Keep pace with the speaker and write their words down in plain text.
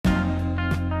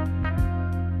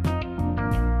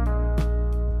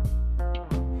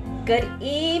Good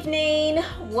evening.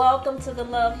 Welcome to the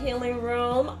Love Healing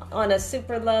Room on a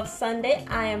Super Love Sunday.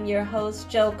 I am your host,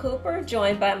 Joe Cooper,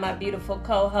 joined by my beautiful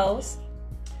co-host,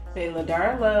 Bela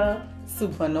Darla.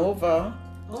 Supernova.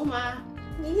 Oh my.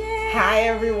 Yay! Hi,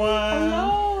 everyone.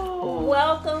 Hello.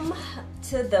 Welcome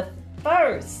to the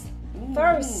first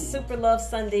Super Love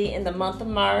Sunday in the month of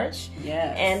March.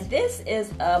 Yes. And this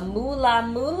is a Moolah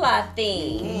Moolah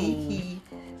theme.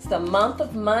 It's the month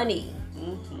of money.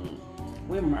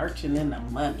 We're marching into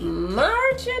money.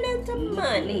 Marching into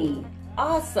money.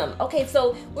 Awesome. Okay,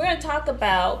 so we're going to talk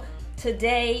about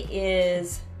today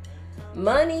is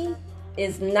money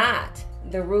is not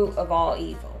the root of all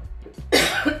evil.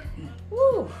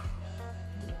 Woo.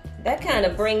 That kind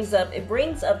of brings up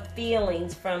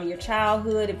feelings from your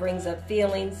childhood. It brings up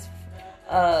feelings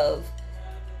of,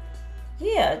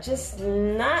 just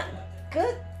not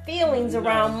good feelings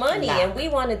around money. And we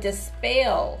want to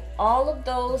dispel all of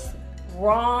those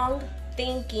wrong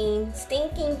thinking,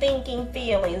 stinking thinking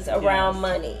feelings around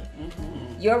money.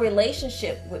 Your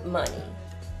relationship with money.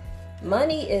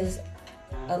 Money is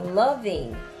a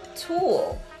loving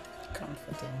tool.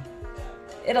 Comforting.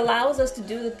 It allows us to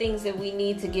do the things that we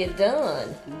need to get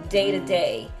done day to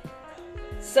day.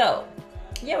 So,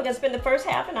 we're going to spend the first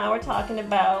half an hour talking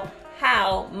about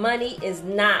how money is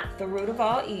not the root of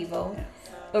all evil.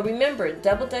 But remember,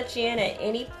 double dutch in at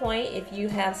any point if you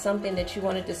have something that you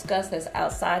want to discuss that's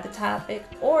outside the topic,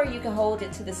 or you can hold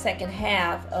it to the second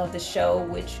half of the show,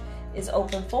 which is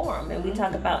open forum, and we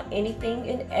talk about anything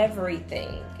and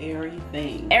everything.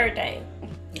 Everything.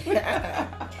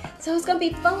 So it's going to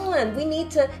be fun. We need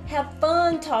to have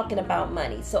fun talking about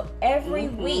money. So every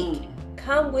week,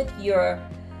 come with your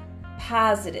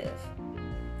positive,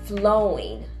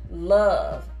 flowing,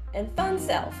 love, and fun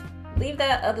self. Leave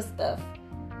that other stuff.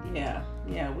 Yeah,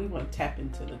 we want to tap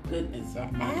into the goodness of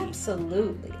money.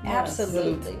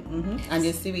 Absolutely. And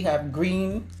you see we have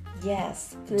green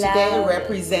Yes. today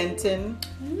representing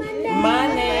money.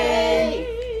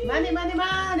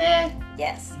 Money.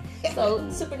 Yes. So,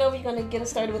 Supernova, you're going to get us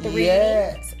started with the reading?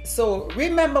 Yes. So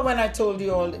remember when I told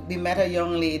you all we met a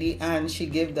young lady and she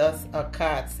gave us a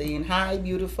card saying, "Hi,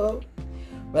 beautiful."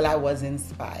 Well, I was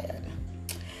inspired.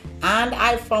 And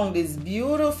I found this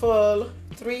beautiful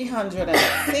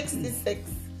 366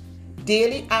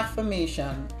 daily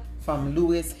affirmation from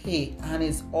Louise Hay, and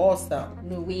it's awesome.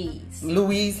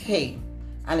 Louise Hay,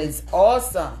 and it's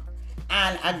awesome.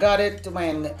 And I got it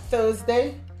when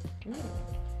Thursday,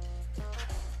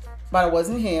 but I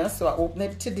wasn't here, so I opened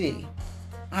it today.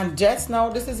 And just now,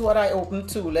 this is what I opened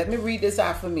to. Let me read this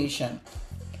affirmation.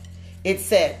 It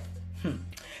said,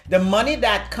 "The money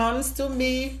that comes to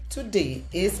me today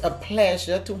is a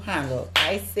pleasure to handle.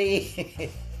 I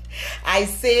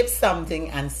save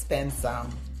something and spend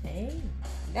some." Hey,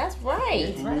 that's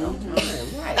right.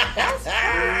 Right. That's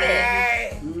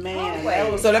perfect. Man.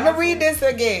 Well, So let me read this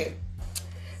again.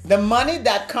 "The money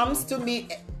that comes to me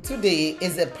today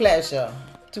is a pleasure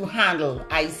to handle.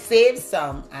 I save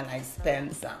some and I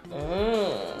spend some."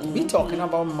 We talking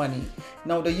about money.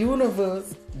 Now the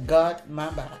universe got my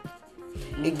back.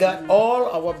 It got all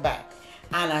our back.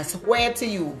 And I swear to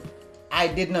you, I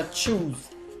did not choose.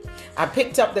 I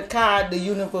picked up the card, the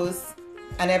universe,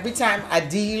 and every time I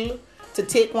deal to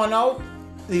take one out,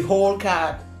 the whole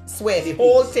card, swear, the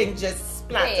whole thing just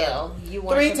splattered. Well, you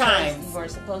weren't 3 times. You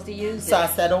weren't supposed to use So it. I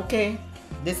said, okay,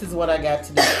 this is what I got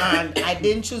to do. And I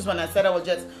didn't choose when I said I would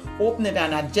just open it,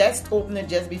 and I just opened it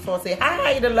just before I say,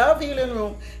 "Hi, the Love Healing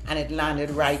Room," and it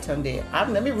landed right on there.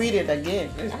 Let me read it again.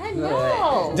 I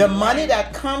know. "The money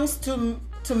that comes to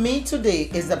me today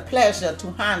is a pleasure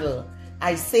to handle.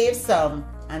 I save some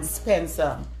and spend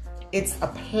some." It's a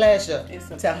pleasure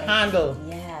to handle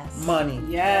money.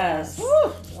 Yes.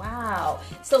 Woo. Wow.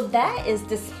 So that is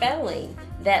dispelling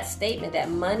that statement that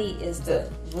money is the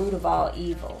root of all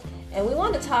evil. And we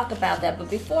want to talk about that. But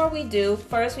before we do,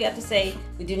 first we have to say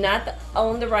we do not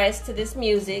own the rights to this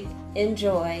music.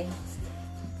 Enjoy.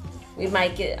 We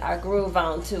might get our groove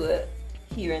on to it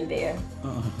here and there.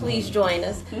 Please join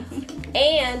us.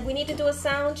 And we need to do a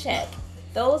sound check.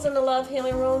 Those in the Love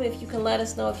Healing Room, if you can let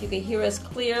us know if you can hear us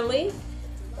clearly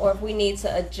or if we need to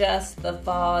adjust the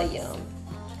volume.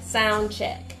 Sound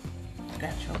check.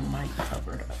 Got your mic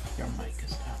covered up. Your mic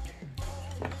is down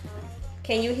there.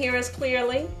 Can you hear us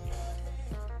clearly?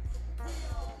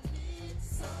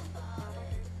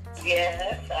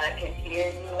 Yes, I can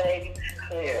hear you ladies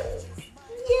clearly.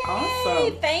 Yay!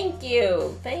 Awesome. Thank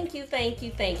you.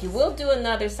 We'll do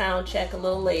another sound check a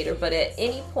little later, but at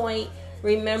any point,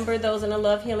 remember those in the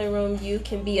Love Healing Room, you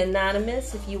can be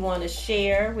anonymous if you want to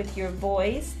share with your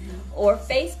voice, or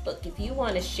Facebook if you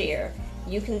want to share.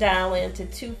 you can dial in to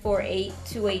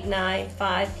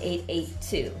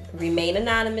 248-289-5882. Remain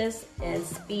anonymous and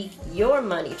speak your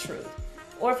money truth.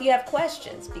 Or if you have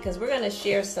questions, because we're going to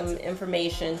share some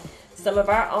information, some of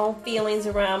our own feelings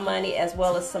around money, as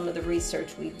well as some of the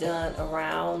research we've done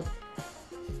around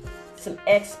some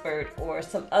expert or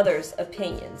some others'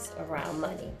 opinions around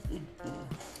money.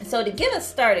 So to get us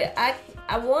started, I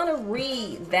want to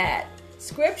read that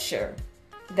scripture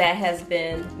that has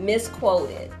been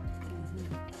misquoted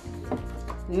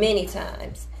many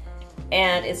times.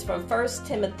 And it's from 1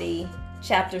 Timothy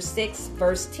chapter 6,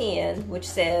 verse 10, which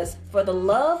says, "For the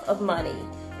love of money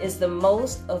is the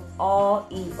most of all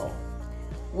evil,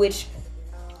 which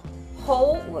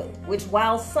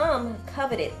while some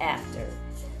coveted after,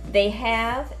 they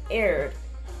have erred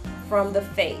from the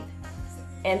faith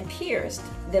and pierced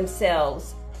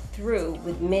themselves through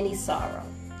with many sorrow."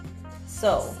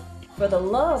 So, for the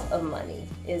love of money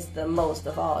is the most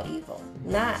of all evil,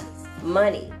 not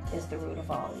money is the root of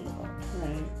all evil.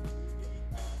 Right.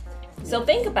 So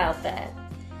think about that.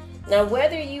 Now,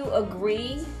 whether you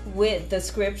agree with the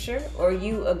scripture or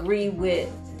you agree with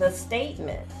the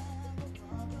statement,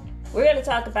 we're going to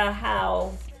talk about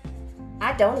how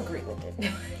I don't agree with it.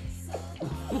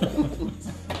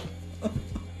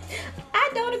 I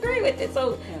don't agree with it.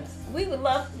 So we would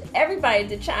love everybody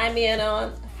to chime in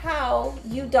on how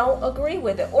you don't agree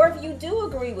with it. Or if you do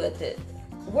agree with it,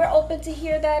 we're open to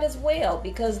hear that as well,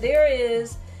 because there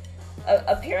is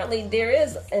apparently there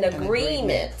is an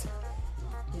agreement.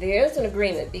 There is an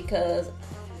agreement, because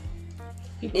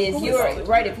if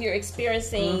you're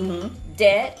experiencing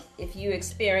debt, if you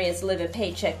experience living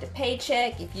paycheck to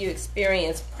paycheck, if you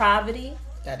experience poverty,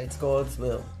 that it's God's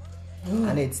will,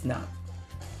 and it's not.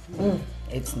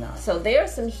 It's not. So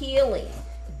there's some healing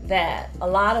that a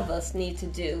lot of us need to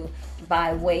do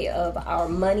by way of our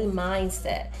money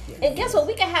mindset. Yes. And guess what?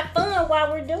 We can have fun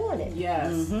while we're doing it.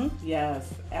 Yes.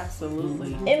 Yes,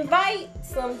 absolutely. Invite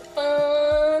some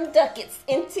fun ducats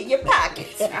into your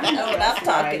pockets. I know what I'm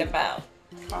talking about.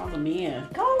 Call them in.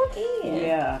 Call them in.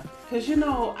 Yeah. Because,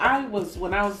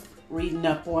 when I was reading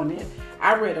up on it,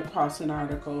 I read across an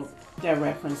article that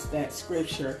referenced that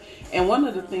scripture. And one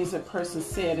of the things that person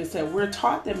said is that we're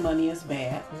taught that money is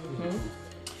bad.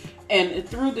 And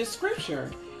through this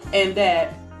scripture, and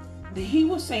that he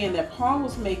was saying that Paul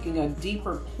was making a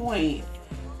deeper point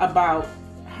about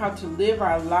how to live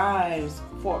our lives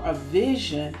for a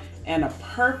vision and a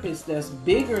purpose that's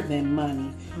bigger than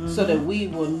money, so that we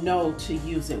will know to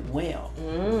use it well.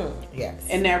 Yes.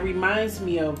 And that reminds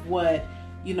me of what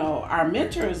our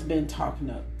mentor has been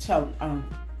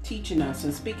teaching us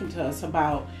and speaking to us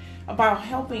about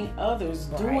helping others,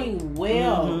 doing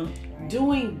well,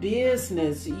 doing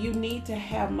business. You need to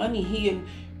have money. He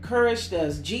encouraged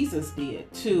us, Jesus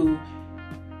did, to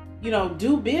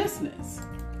do business,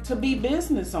 to be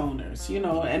business owners,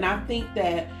 and I think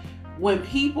that when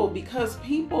because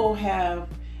people have,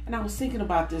 and I was thinking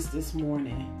about this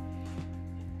morning,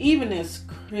 even as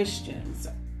Christians,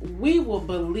 we will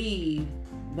believe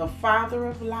the father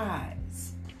of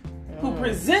lies, who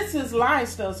presents his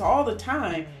lies to us all the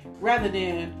time, rather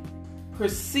than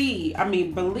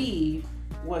believe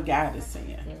what God is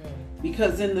saying.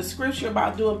 Because in the scripture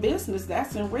about doing business,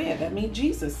 that's in red. That means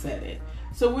Jesus said it.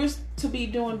 So we're to be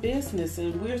doing business,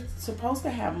 and we're supposed to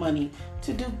have money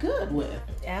to do good with.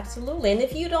 Absolutely. And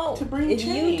if you don't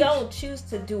choose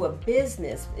to do a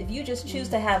business, if you just choose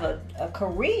to have a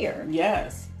career,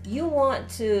 yes, you want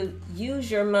to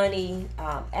use your money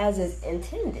as it's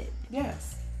intended.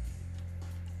 Yes.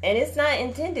 And it's not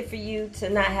intended for you to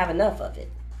not have enough of it.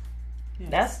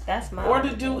 Yes. That's my or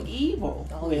to do evil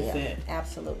with it.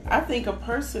 Absolutely. I think a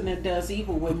person that does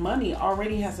evil with money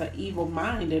already has an evil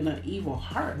mind and an evil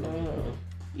heart.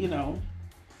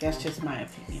 That's just my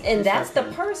opinion. And that's the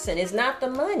person. It's not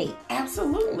the money.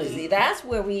 Absolutely. See, that's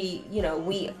where we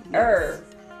err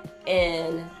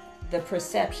in the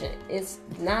perception. It's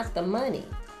not the money.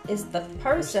 It's the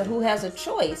person who has a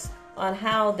choice on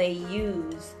how they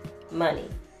use money.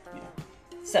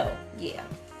 So, yeah.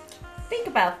 Think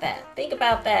about that.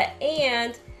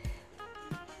 And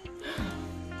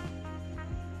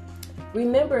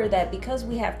remember that because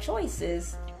we have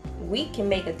choices, we can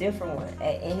make a different one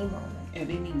at any moment.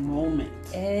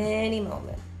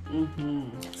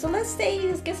 So let's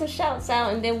get some shouts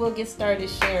out, and then we'll get started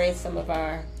sharing some of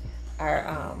our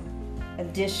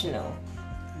additional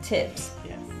tips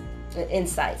and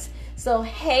insights. So,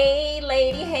 hey,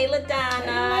 lady. Hey, LaDonna.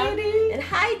 Hey, lady. And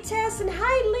hi, Tess. And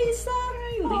hi, Lisa.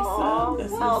 Hi, Lisa. Oh,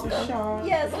 this welcome. is Shaw.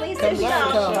 Yes, Lisa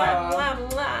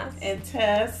Shaw. And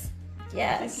Tess.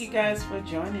 Yes. Thank you guys for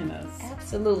joining us.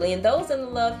 Absolutely. And those in the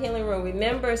Love Healing Room,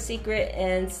 remember secret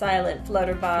and silent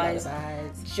flutterbys.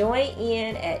 Join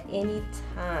in at any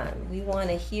time. We want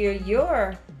to hear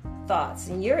your thoughts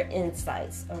and your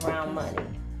insights around money.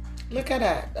 Look at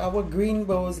that. Our green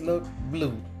bows look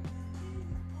blue.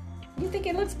 You think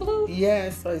it looks blue?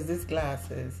 Yes, so is this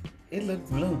glasses. It looks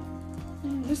blue.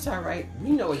 It's all right.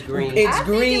 We know it's green. It's I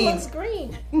green. think it looks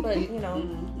green. But, you know,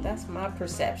 that's my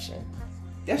perception.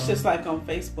 That's just like on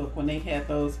Facebook when they had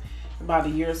those about a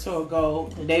year or so ago.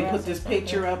 They put this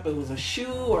picture up. It was a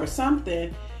shoe or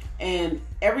something, and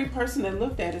every person that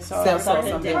looked at it saw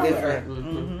something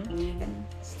different.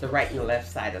 It's the right and the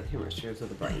left side of the hemispheres of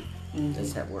the brain.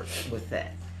 Does that work with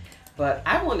that? But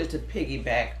I wanted to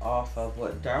piggyback off of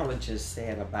what Darla just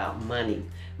said about money.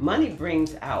 Money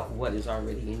brings out what is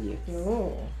already in you.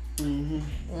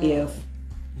 If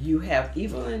you have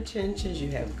evil intentions,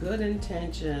 you have good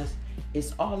intentions,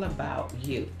 it's all about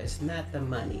you. It's not the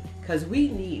money. Because we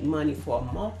need money for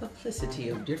a multiplicity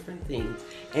of different things.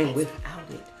 And without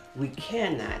it, we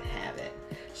cannot have it.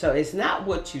 So it's not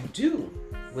what you do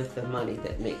with the money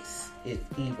that makes it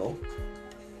evil.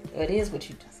 It is what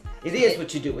you do. It is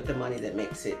what you do with the money that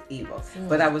makes it evil.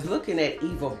 But I was looking at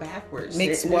evil backwards.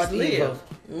 Makes And what it's evil?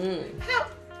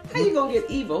 How you gonna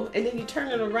get evil and then you turn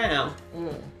it around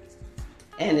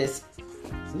and it's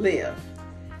live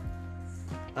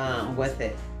with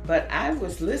it? But I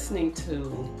was listening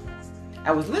to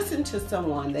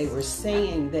someone. They were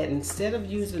saying that instead of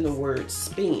using the word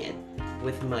spend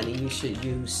with money, you should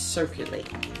use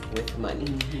circulate with money,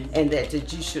 and that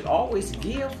you should always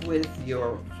give with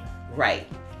your right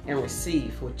and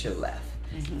receive with your left.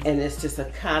 And it's just a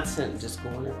constant just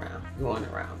going around.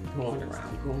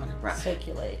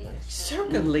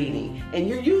 Circulating. And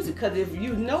you're using, because if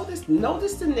you notice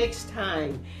the next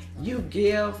time you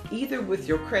give either with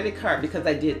your credit card, because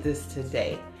I did this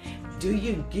today, do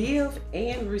you give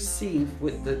and receive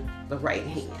with the right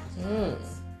hand?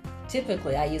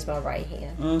 Typically, I use my right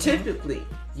hand. Typically,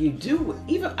 you do.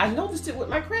 Even I noticed it with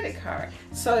my credit card.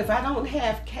 So if I don't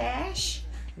have cash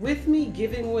with me,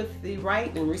 giving with the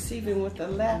right and receiving with the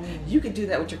left, you can do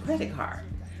that with your credit card.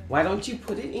 Why don't you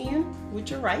put it in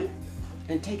with your right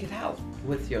and take it out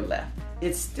with your left?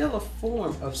 It's still a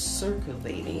form of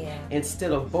circulating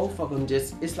instead of both of them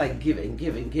just, it's like giving.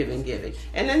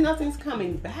 And then nothing's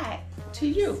coming back to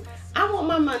you. I want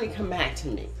my money come back to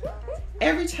me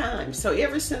every time. So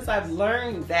ever since I've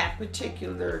learned that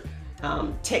particular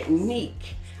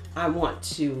technique, I want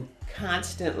to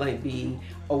constantly be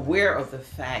aware of the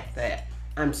fact that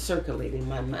I'm circulating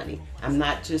my money. I'm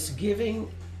not just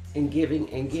giving and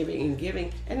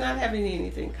not having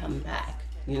anything come back,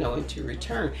 into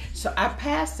return. So I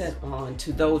pass that on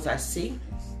to those I see,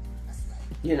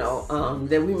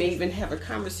 that we may even have a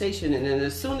conversation, and then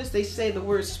as soon as they say the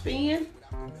word spend,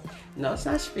 no, it's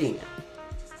not spending.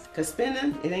 Because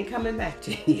spending, it ain't coming back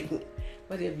to you.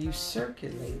 But if you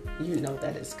circulate, you know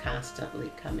that it's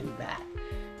constantly coming back.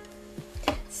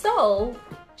 So,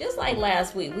 just like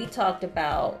last week, we talked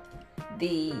about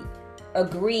the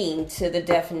agreeing to the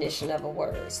definition of a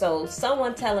word. So,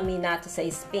 someone telling me not to say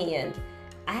spend,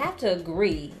 I have to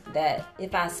agree that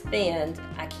if I spend,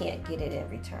 I can't get it in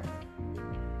return.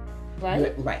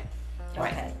 Right? Right.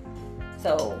 Okay.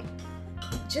 So,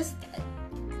 just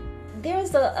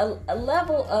there's a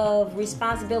level of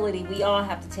responsibility we all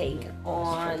have to take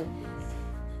on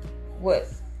what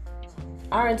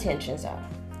our intentions are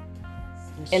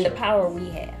and the power we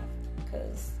have.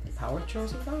 Because the power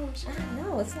choice is ours. I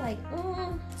know, it's like,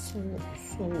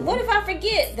 what if I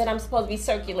forget that I'm supposed to be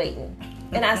circulating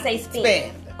and I say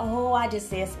spend? Oh, I just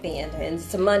said spend, and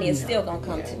some money is still going to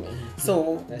come to me.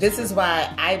 So this is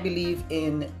why I believe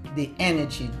in the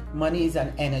energy. Money is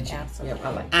an energy. Absolutely. Yep, I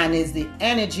like and it's the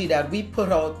energy that we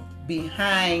put out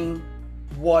behind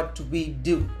what we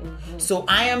do. So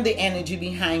I am the energy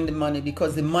behind the money,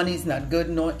 because the money is not good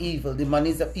nor evil. The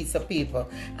money is a piece of paper,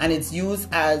 and it's used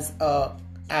as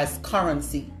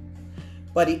currency.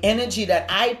 But the energy that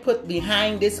I put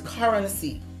behind this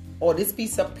currency or this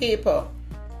piece of paper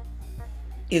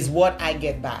is what I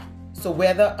get back. So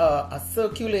whether I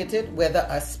circulate it, whether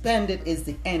I spend it, is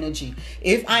the energy.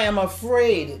 If I am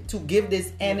afraid to give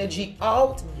this energy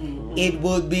out, it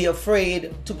will be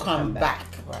afraid to come back.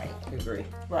 Right. Agree.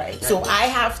 Right. So I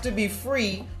have to be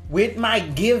free with my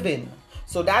giving.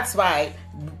 So that's why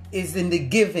it's in the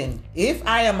giving. If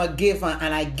I am a giver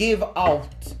and I give out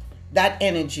that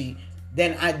energy,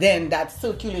 then that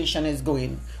circulation is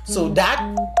going. So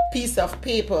that piece of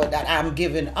paper that I'm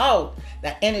giving out,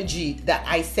 that energy that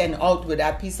I send out with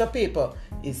that piece of paper,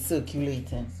 is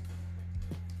circulating.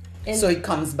 And so it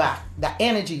comes back. The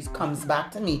energy comes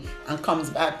back to me and comes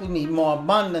back to me more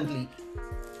abundantly.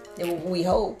 we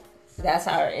hope that's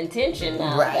our intention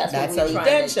now. Right, That's our what we're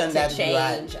trying intention. to That's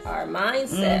change our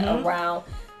mindset around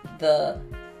the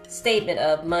statement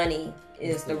of money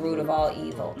is the root of all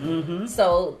evil.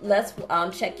 So let's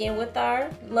check in with our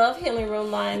Love Healing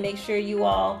Room line. Make sure you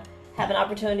all have an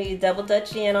opportunity to double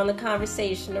dutch in on the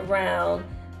conversation around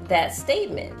that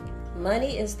statement.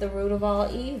 Money is the root of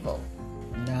all evil.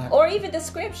 Or even the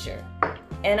scripture.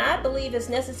 And I believe it's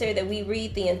necessary that we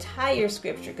read the entire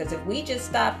scripture, because if we just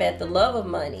stop at the love of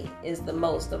money is the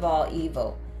most of all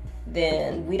evil,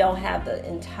 then we don't have the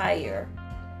entire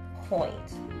point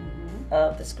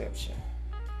of the scripture.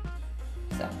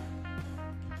 So,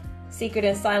 secret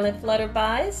and silent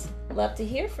flutterbys, love to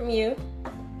hear from you.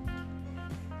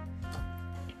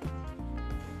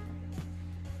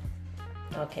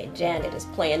 Okay, Janet is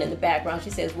playing in the background.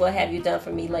 She says, what have you done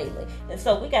for me lately? And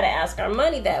so we got to ask our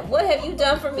money that. What have you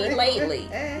done for me lately?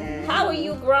 How are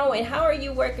you growing? How are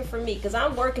you working for me? Because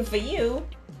I'm working for you.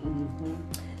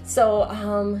 So,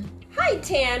 hi,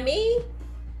 Tammy.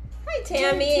 Hi,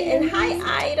 Tammy. And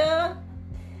hi, Ida.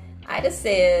 Ida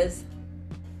says,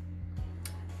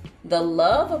 the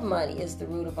love of money is the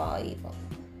root of all evil.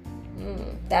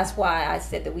 That's why I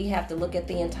said that we have to look at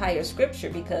the entire scripture,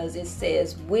 because it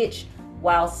says, which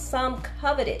while some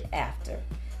coveted after.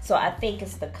 So I think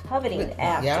it's the coveting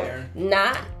after,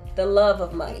 not the love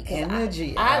of money.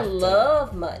 Energy I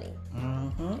love money,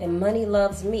 and money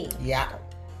loves me. Yeah.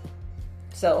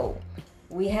 So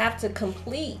we have to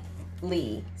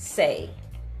completely say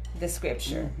the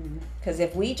scripture, because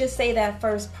if we just say that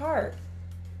first part,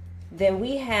 then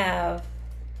we have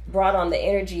brought on the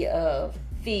energy of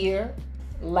fear,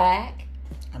 lack,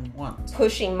 and want,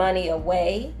 pushing money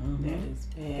away.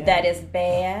 That is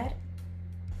bad.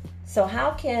 So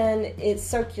how can it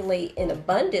circulate in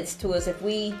abundance to us if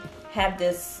we have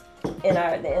this in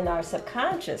our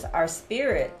subconscious, our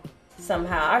spirit?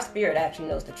 Somehow our spirit actually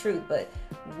knows the truth, but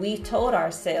we told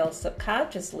ourselves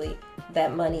subconsciously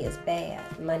that money is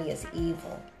bad, money is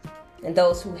evil, and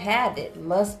those who have it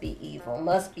must be evil,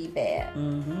 must be bad.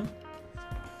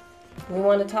 We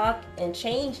want to talk and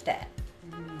change that.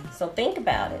 So think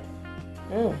about it.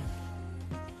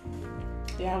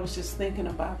 Yeah, I was just thinking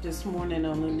about this morning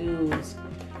on the news.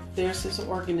 There's this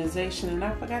organization, and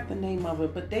I forgot the name of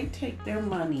it, but they take their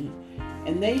money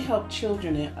and they help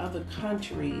children in other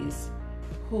countries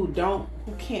who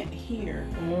can't hear,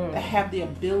 that have the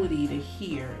ability to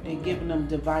hear. They're giving them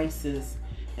devices.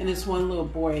 And this one little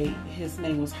boy, his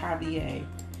name was Javier,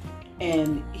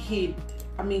 and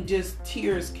just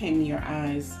tears came to your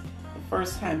eyes the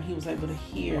first time he was able to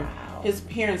hear. Wow. His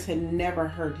parents had never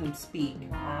heard him speak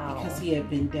because he had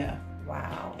been deaf.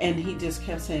 Wow. And he just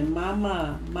kept saying,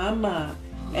 Mama, Mama.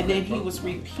 And then he was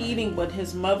repeating what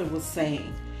his mother was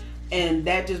saying. And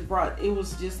that just it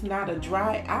was just not a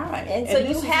dry eye. And so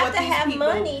you have to have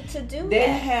money to do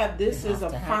that. This is a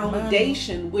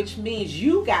foundation, which means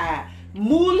you got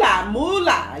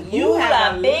moolah. You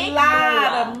have a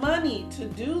lot of money to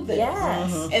do this.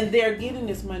 Yes. And they're getting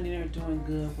this money. They're doing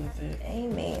good with it.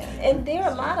 Amen. And there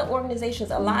are a lot of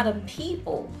organizations, a lot of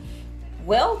people,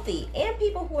 wealthy and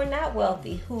people who are not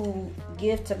wealthy, who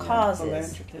give to causes.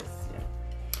 Philanthropists,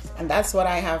 And that's what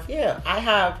I have here. I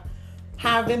have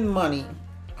having money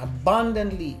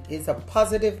abundantly is a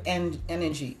positive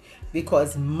energy,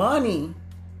 because money,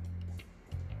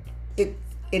 it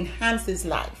enhances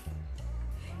life.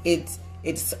 It's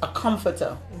a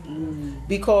comforter,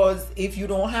 because if you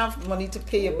don't have money to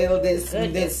pay your bill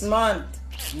this month,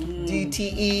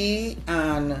 DTE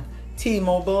and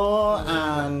T-Mobile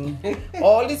and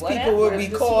all these people will be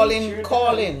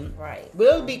calling, right?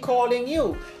 Will be calling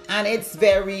you, and it's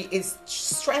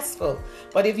stressful.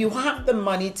 But if you have the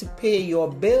money to pay your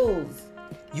bills,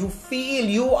 you feel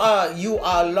you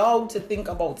are allowed to think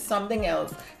about something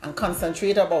else and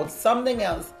concentrate about something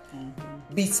else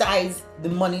besides the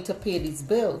money to pay these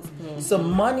bills. So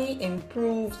money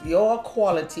improves your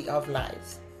quality of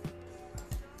life.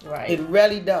 Right. It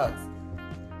really does.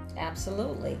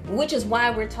 Absolutely. Which is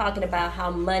why we're talking about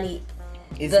how money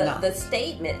Is the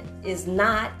statement is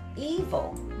not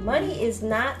evil. Money is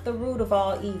not the root of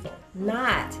all evil.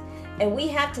 Not. And we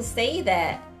have to say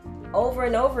that over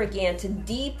and over again to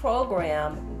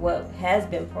deprogram what has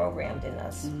been programmed in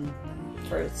us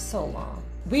for so long.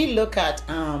 We look at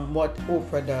what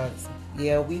Oprah does.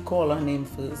 Yeah, we call her name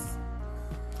first.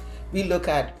 We look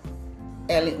at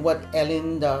what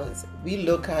Ellen does. We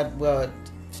look at what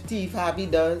Steve Harvey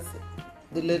does.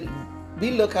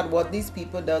 We look at what these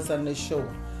people does on the show.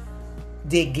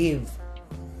 They give.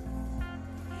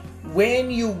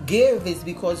 when you give, is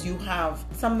because you have,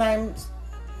 sometimes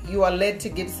you are led to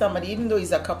give somebody, even though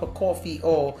it's a cup of coffee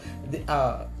or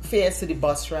the fares to the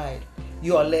bus ride,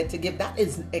 you are led to give. That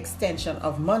is extension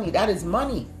of money. That is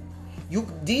money.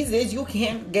 These days you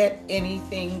can't get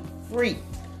anything free.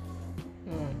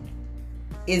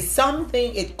 It's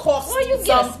something, it costs. Well, you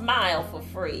get a smile for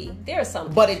free. There's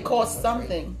something. But it costs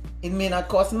something. It may not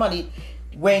cost money.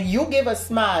 When you give a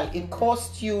smile, it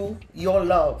costs you your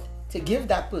love to give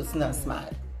that person a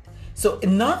smile. So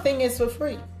nothing is for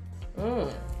free.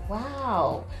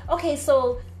 Wow. Okay,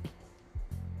 so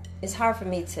it's hard for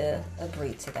me to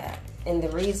agree to that. And the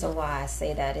reason why I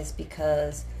say that is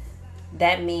because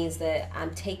that means that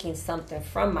I'm taking something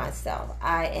from myself.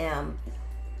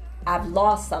 I've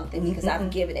lost something because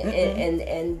I've given it,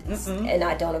 and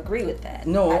I don't agree with that.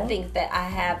 No, I think that I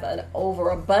have an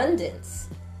overabundance.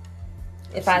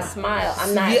 If I smile,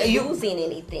 I'm not losing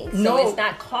anything. So it's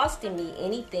not costing me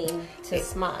anything to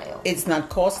smile. It's not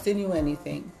costing you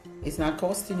anything. It's not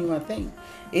costing you a thing.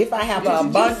 If I have an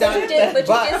abundance,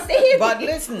 but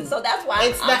listen. So that's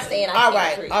why I'm saying I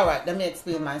can't agree. All right. Let me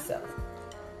explain myself.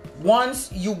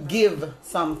 Once you give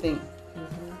something,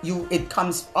 it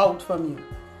comes out from you.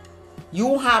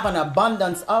 You have an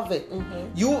abundance of it.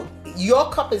 Your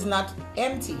cup is not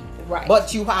empty, right?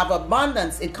 But you have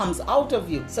abundance. It comes out of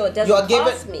you. So it doesn't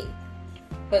cost me.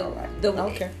 But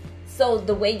so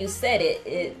the way you said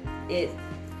it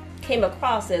came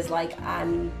across as like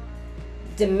I'm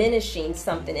diminishing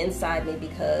something inside me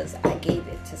because I gave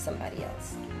it to somebody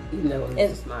else.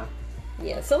 It's a smile.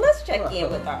 Yeah. So let's check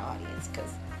in with our audience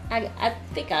because I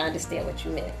think I understand what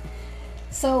you meant.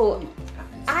 So,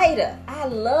 Ida, I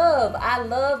love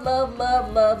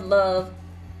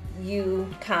you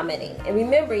commenting. And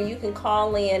remember, you can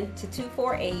call in to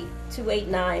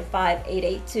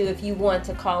 248-289-5882 if you want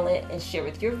to call in and share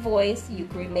with your voice. You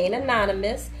can remain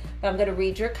anonymous, but I'm going to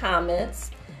read your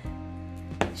comments.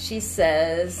 She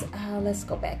says, let's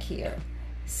go back here.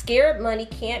 Scared money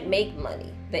can't make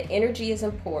money. The energy is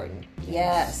important.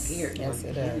 Yes. Scared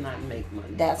money cannot make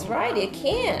money. That's right, it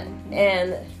can.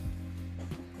 And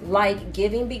like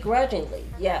giving begrudgingly.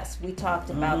 Yes, we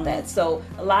talked about that. So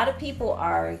a lot of people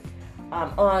are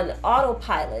on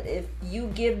autopilot. If you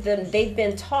give them, they've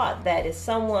been taught that if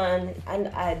someone,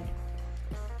 I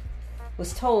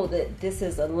was told that this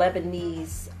is a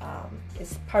Lebanese,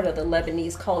 it's part of the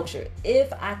Lebanese culture.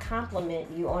 If I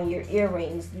compliment you on your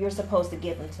earrings, you're supposed to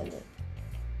give them to me.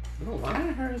 Oh,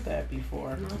 I heard that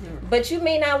before. But you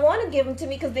may not want to give them to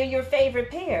me because they're your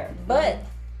favorite pair. But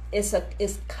it's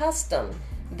custom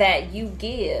that you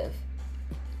give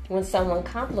when someone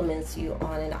compliments you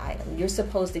on an item. You're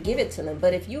supposed to give it to them.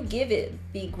 But if you give it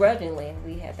begrudgingly, and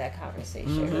we had that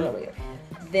conversation earlier,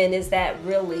 then is that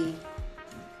really,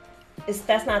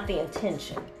 that's not the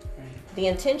intention. Right. The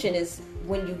intention is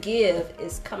when you give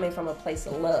is coming from a place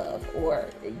of love, or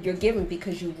you're giving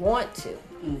because you want to.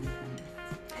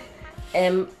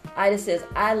 And Ida says,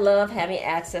 I love having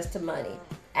access to money.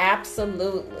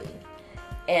 Absolutely.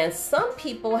 And some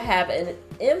people have an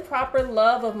improper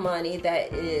love of money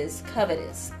that is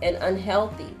covetous, an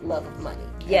unhealthy love of money.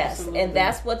 Yes, absolutely. And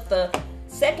that's what the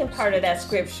second part of that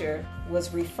scripture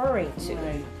was referring to.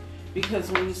 Right. Because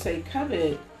when you say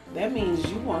covet, that means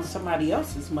you want somebody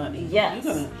else's money. Yes.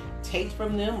 You're going to take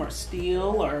from them or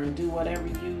steal or do whatever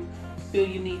you feel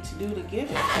you need to do to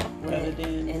get it, rather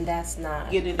than and that's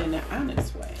not get it in an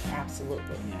honest way.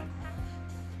 Absolutely. Yeah.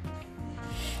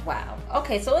 Wow.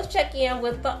 Okay, so let's check in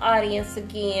with the audience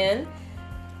again.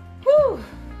 Whew.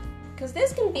 Because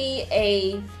this can be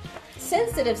a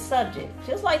sensitive subject.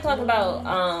 Just like talking about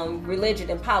religion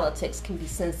and politics can be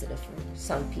sensitive for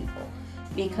some people.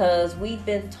 Because we've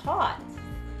been taught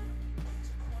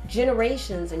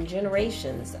generations and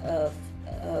generations of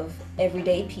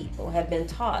everyday people have been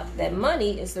taught that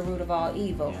money is the root of all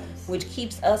evil, yes, which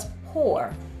keeps us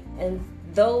poor. And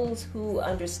those who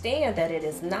understand that it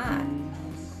is not,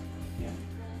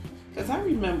 because I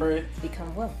remember it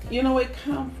become wealthy. You know, it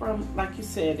come from, like you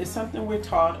said, it's something we're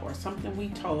taught or something we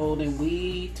told, and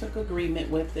we took agreement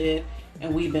with it,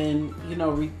 and we've been,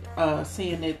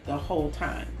 seeing it the whole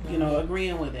time,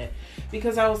 agreeing with it.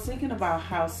 Because I was thinking about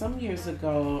how some years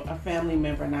ago, a family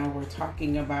member and I were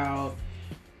talking about,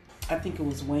 I think it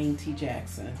was Wayne T.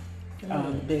 Jackson,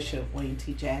 Bishop Wayne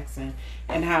T. Jackson,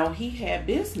 and how he had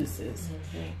businesses,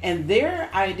 and their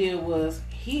idea was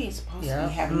he ain't supposed to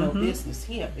be having no business.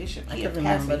 He a bishop, he a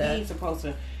pastor, he ain't supposed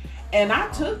to. And I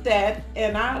took that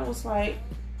and I was like,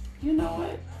 you know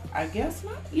what? I guess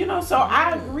not. So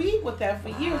I agreed with that for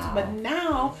years, but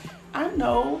now I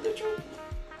know the truth.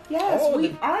 Yes, Oh,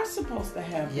 we are supposed to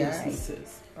have Yes.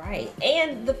 businesses. Right.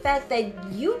 And the fact that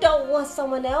you don't want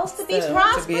someone else to be to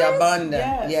prosperous. be abundant.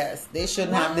 Yes. Yes, they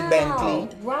shouldn't have the Wow.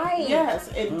 Bentley. Right. Yes,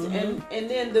 and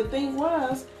then the thing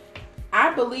was,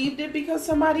 I believed it because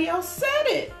somebody else said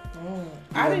it.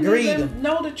 I didn't agreed. even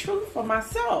know the truth for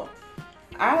myself.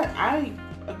 I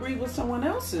agreed with someone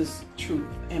else's truth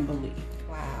and belief.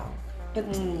 Wow. But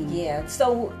yeah,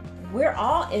 so we're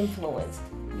all influenced.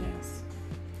 Yes.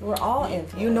 We're all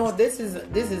influenced. You know, this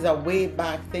is a way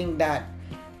back thing that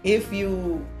if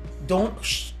you don't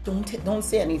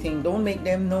say anything, don't make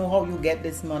them know how you get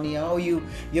this money, how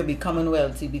you're becoming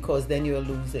wealthy, because then you'll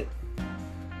lose it.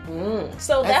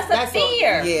 So that's a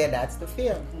fear. All, yeah, that's the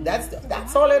fear.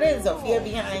 That's all it is, a fear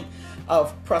behind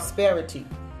of prosperity.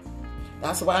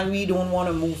 That's why we don't want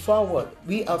to move forward.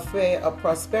 We are fear of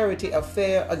prosperity, a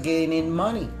fear of gaining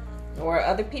money. Or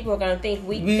other people are gonna think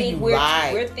we think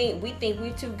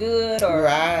we're too good, or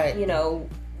Right. you know,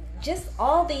 just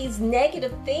all these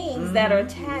negative things that are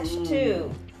attached to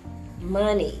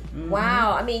money.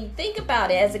 Wow. I mean, think about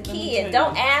it as a kid.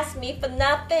 Don't ask me for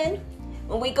nothing.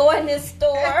 When we go in this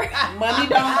store, Money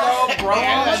don't grow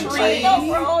on trees. Don't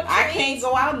grow on I trees. can't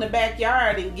go out in the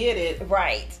backyard and get it.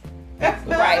 right.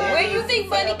 Right. Where you think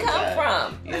money come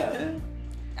from?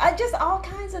 Yeah. Just all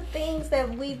kinds of things that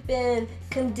we've been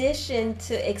conditioned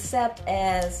to accept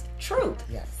as truth.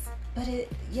 Yes. But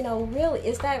really,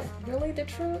 is that really the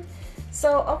truth?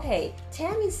 So, okay,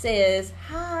 Tammy says,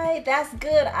 "Hi, that's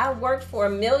good. I worked for a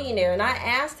millionaire, and I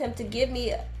asked him to give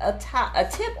me a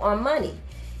tip on money.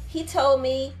 He told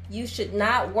me you should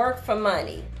not work for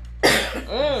money.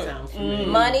 Sounds familiar.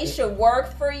 Money should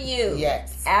work for you."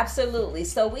 Yes. Absolutely.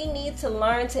 So we need to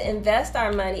learn to invest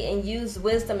our money and use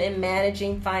wisdom in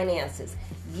managing finances.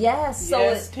 Yes. So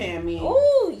Yes, Tammy.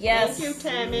 oh, yes. Thank you,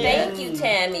 Tammy. Thank you,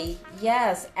 Tammy.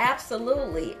 Yes,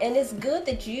 absolutely. And it's good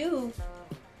that you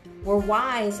were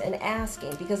wise in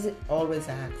asking, because Always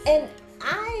ask. and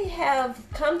I have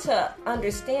come to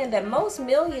understand that most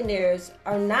millionaires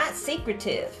are not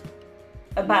secretive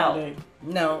about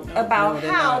No. about no,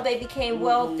 they're how not. they became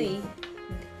wealthy.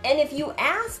 And if you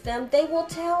ask them, they will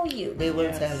tell you. They will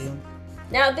Yes. tell you.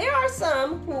 Now, there are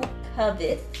some who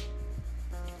covet,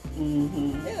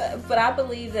 yeah, but I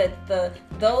believe that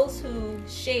those who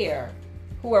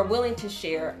are willing to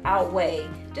share, outweigh.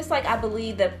 Just like I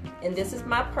believe that, and this is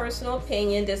my personal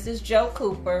opinion, this is Joe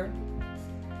Cooper,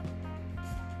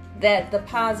 that the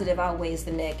positive outweighs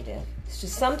the negative. It's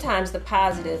just sometimes the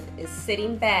positive is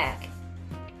sitting back,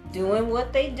 doing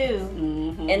what they do,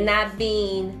 and not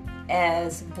being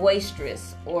as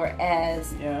boisterous or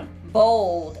as Yeah.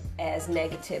 bold as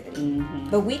negativity.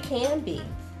 But we can be.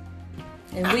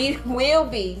 And we will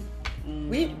be.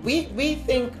 We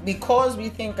think, because we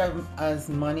think of as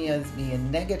money as being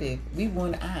negative, we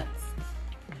won't ask.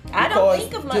 I don't Because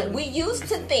think of money. the- We used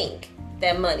to think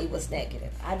that money was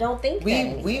negative. I don't think that We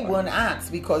anymore. won't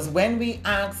ask, because when we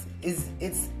ask,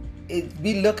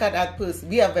 we look at that person,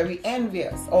 we are very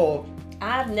envious, or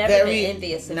I've never very been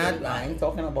envious of not. anybody. I ain't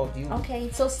talking about you. Okay,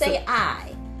 so say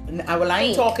I. Well, I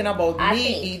ain't Think. talking about I me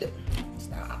think. either.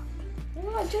 Stop.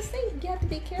 Well, I just think you have to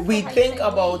be careful. We how you think say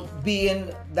about we.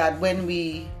 being that when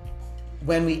we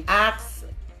ask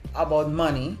about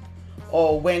money,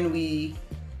 or when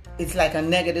it's like a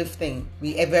negative thing.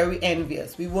 We are very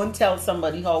envious. We won't tell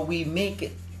somebody how we make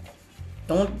it.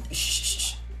 Don't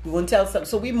shh. We won't tell some.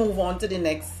 So we move on to the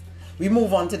next. We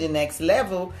move on to the next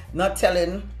level, not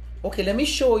telling. Okay, let me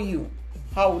show you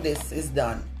how this is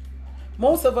done.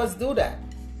 Most of us do that,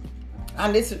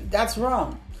 and that's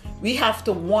wrong. We have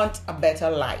to want a better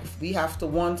life. We have to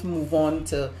want to move on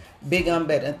to bigger and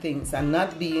better things, and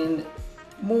not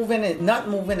moving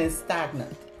in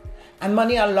stagnant. And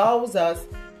money allows us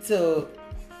to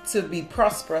be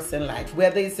prosperous in life,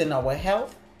 whether it's in our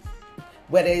health,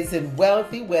 whether it's in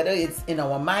wealthy, whether it's in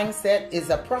our mindset, is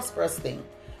a prosperous thing.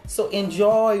 So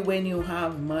enjoy when you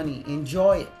have money.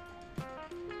 Enjoy it.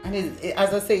 And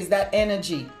as I say, it's that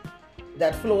energy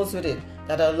that flows with it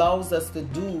that allows us to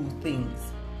do things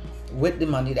with the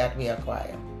money that we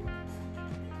acquire.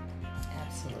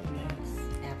 Absolutely.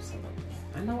 Absolutely.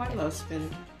 I know I love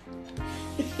spending.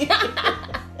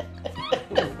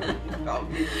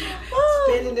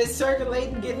 Spending it,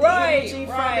 circulating, getting Right, the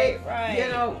energy right, from it. right. You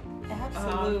know.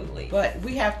 Absolutely. But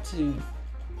we have to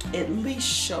at least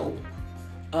show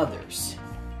others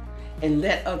and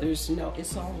let others know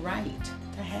it's all right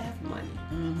to have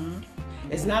money.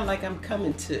 It's not like I'm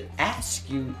coming to ask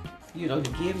you, to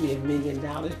give me $1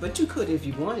 million, but you could if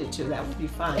you wanted to. That would be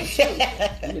fine too,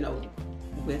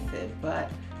 with it. But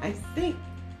I think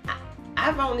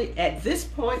I've only, at this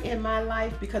point in my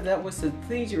life, because that was the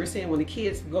things you were saying when the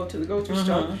kids go to the grocery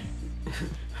store.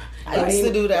 I used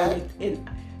to do that.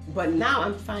 But now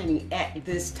I'm finding at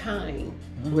this time,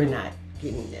 we're not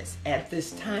getting this. At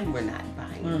this time, we're not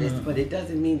buying this. But it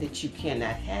doesn't mean that you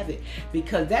cannot have it,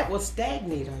 because that will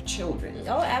stagnate our children.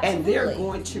 Oh, absolutely. And they're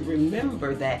going to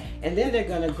remember that. And then they're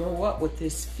going to grow up with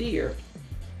this fear.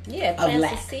 Yeah,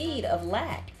 plants the seed of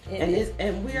lack.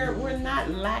 And we're not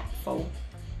lackful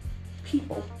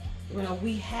people. You know,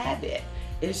 we have it.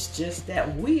 It's just that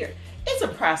it's a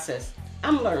process.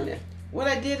 I'm learning. What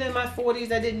I did in my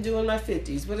 40s, I didn't do in my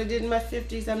 50s. What I did in my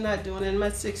 50s, I'm not doing in my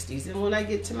 60s. And when I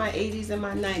get to my 80s and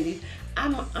my 90s,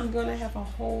 I'm going to have a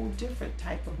whole different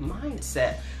type of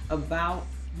mindset about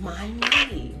my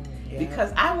money. Yeah.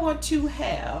 Because I want to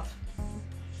have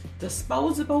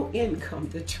disposable income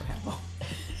to travel.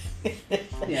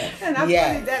 Yes. And I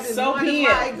believe that is one of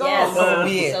my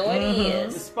goals. Yes. So it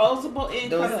is. Disposable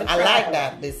income. I like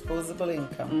that. Disposable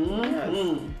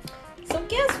income. So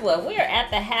guess what? We're at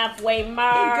the halfway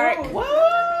mark.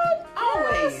 What?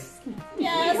 Always.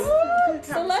 Yes.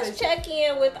 So let's check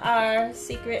in with our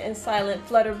secret and silent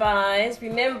flutterbys.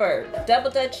 Remember, double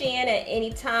dutch in at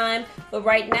any time. But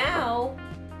right now,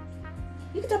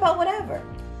 you can talk about whatever.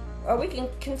 Or we can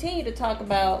continue to talk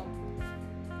about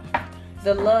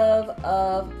the love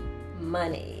of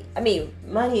money. I mean,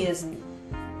 money is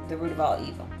the root of all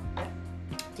evil.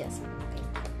 Yes.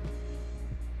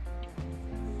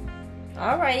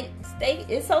 All right, stay.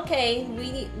 It's okay.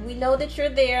 We know that you're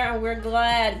there, and we're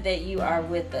glad that you are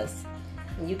with us.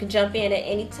 And you can jump in at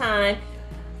any time.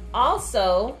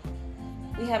 Also,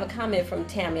 we have a comment from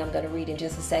Tammy. I'm going to read in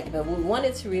just a second, but we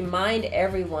wanted to remind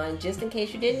everyone, just in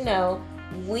case you didn't know,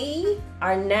 we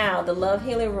are now, the Love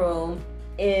Healing Room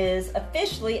is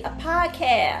officially a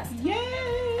podcast. Yay!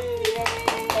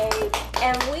 Yay!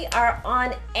 And we are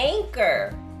on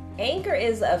Anchor. Anchor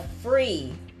is a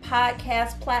free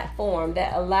podcast platform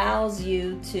that allows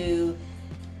you to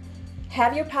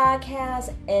have your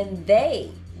podcast, and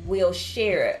they will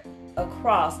share it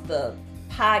across the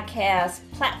podcast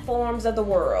platforms of the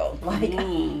world, like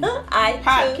iTunes.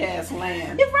 Podcast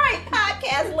land. You're right,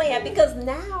 podcast land, because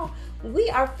now we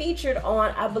are featured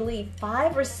on, I believe,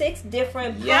 5 or 6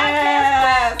 different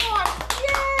podcast platforms.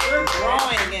 Yes. We're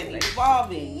growing and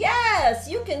evolving. Yes,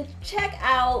 you can check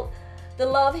out the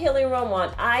Love Healing Room on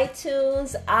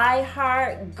iTunes,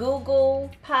 iHeart, Google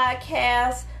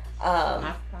Podcasts.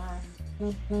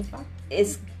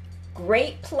 It's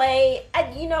Great Play.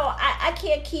 I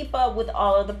can't keep up with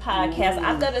all of the podcasts.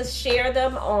 I'm going to share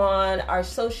them on our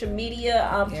social media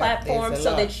platforms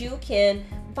so that you can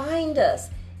find us.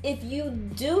 If you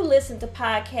do listen to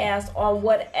podcasts on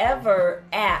whatever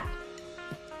app,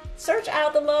 search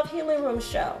out the Love Healing Room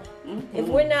show. Mm-hmm. If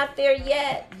we're not there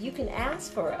yet, you can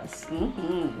ask for us.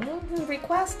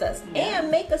 Request us. Yes.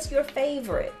 And make us your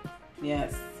favorite.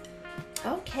 Yes.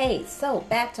 Okay, so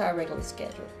back to our regular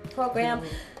schedule program.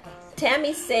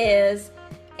 Tammy says,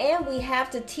 and we have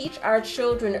to teach our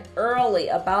children early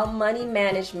about money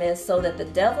management so that the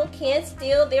devil can't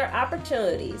steal their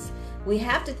opportunities. We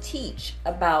have to teach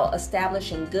about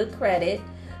establishing good credit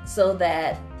so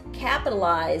that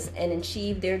capitalize and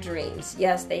achieve their dreams.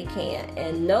 Yes, they can.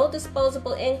 And no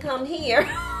disposable income here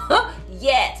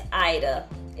yet, Ida.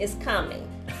 It's coming.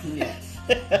 Yes.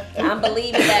 I'm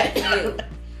believing that for you.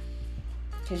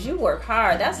 Because you work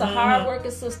hard. That's a hard working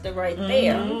sister right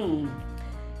there.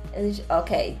 And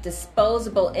okay,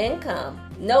 disposable income.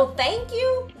 No, thank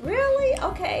you? Really?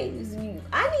 Okay.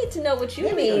 I need to know what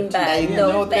you mean by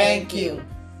no thank you.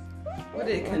 What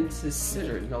they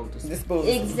consider no disposable.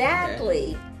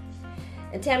 Exactly.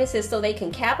 And Tammy says, so they can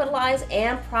capitalize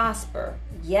and prosper.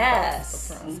 Yes.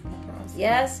 Prosper.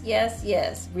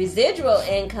 Yes. Residual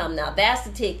income. Now that's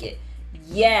the ticket.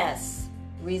 Yes.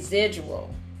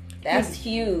 Residual. That's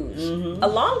huge.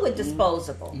 Along with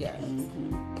disposable. Yes.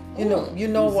 You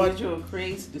know what? Residual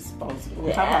creates disposable.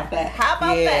 Yeah. How about that? How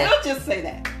about that? Don't just say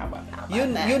that. How about that?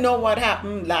 You know what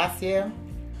happened last year?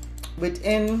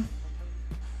 Within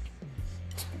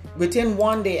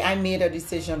one day, I made a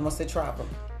decision was to travel.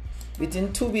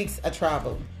 Within 2 weeks, I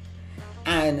traveled.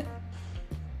 And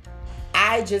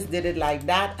I just did it like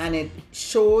that, and it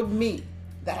showed me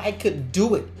that I could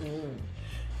do it.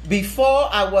 Before,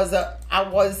 I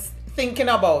was thinking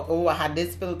about, I had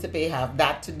this bill to pay, I have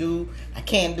that to do, I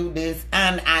can't do this.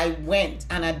 And I went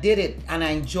and I did it, and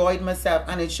I enjoyed myself,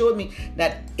 and it showed me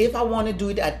that if I want to do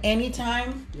it at any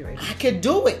time, I could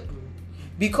do it.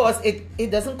 Because it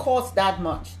doesn't cost that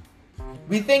much.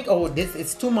 We think, this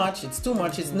is too much,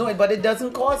 but it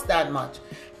doesn't cost that much.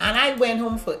 And I went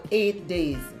home for 8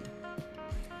 days.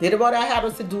 Did what I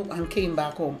had to do and came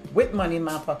back home with money in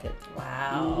my pocket.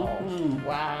 Wow.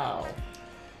 Wow.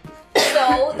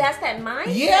 So that's that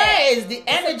mindset. Yes, the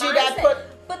energy that put.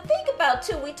 But think about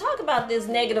too, we talk about this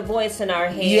negative voice in our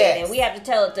head, Yes. and we have to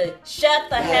tell it to shut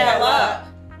the hell up.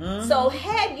 So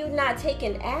had you not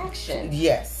taken action,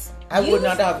 Yes, I would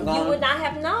not have gone. You would not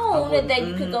have known that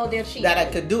you could go there cheap. That I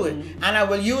could do it, and I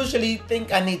will usually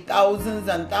think I need thousands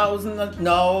and thousands.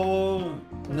 No,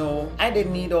 I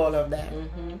didn't need all of that.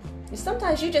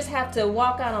 Sometimes you just have to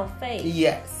walk out on faith.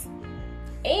 Yes,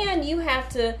 And you have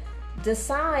to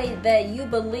decide that you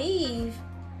believe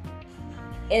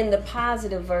in the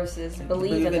positive versus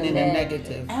believing in the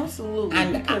negative. Absolutely.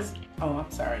 And because I'm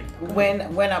sorry.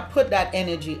 when I put that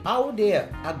energy out there,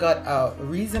 I got a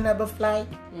reasonable flight.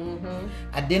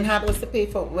 I didn't have to pay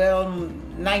for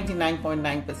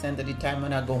 99.9% of the time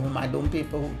when I go home, I don't pay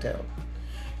for hotel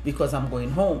because I'm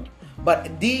going home. But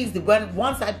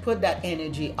once I put that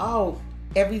energy out,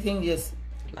 everything just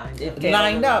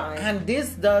lined up, and this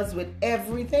does with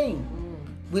everything.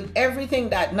 With everything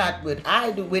that not with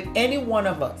I do, with any one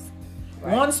of us.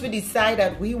 Right. Once we decide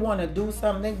that we want to do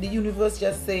something, the universe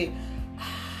just say,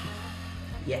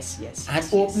 yes, and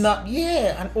open up,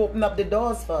 and open up the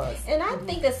doors for us. And I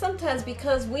think that sometimes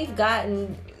because we've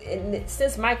gotten,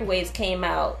 since microwaves came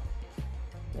out,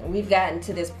 we've gotten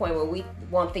to this point where we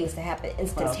want things to happen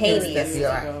instantaneously.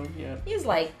 It's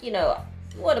like, you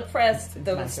want to press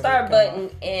the start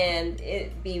button and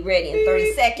it be ready in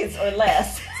 30 seconds or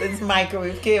less. Since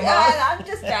microwave came out. I'm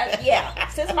just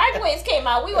since microwaves came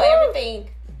out, we want everything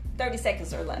 30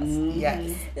 seconds or less.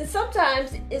 Yes. And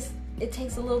sometimes it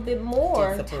takes a little bit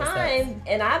more time,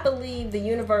 and I believe the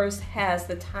universe has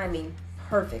the timing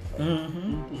perfectly.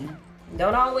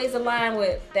 Don't always align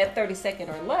with that 30-second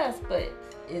or less, but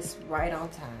it's right on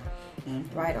time.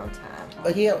 Right on time.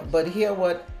 But here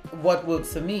what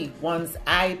works for me, once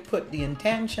I put the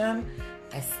intention,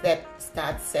 I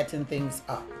start setting things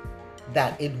up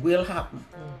that it will happen.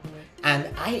 And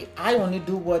I only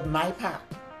do what my part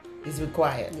is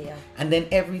required. And then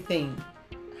everything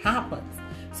happens.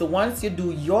 So once you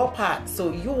do your part,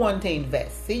 so you want to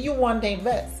invest. Say you want to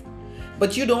invest,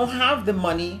 but you don't have the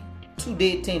money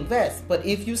today to invest. But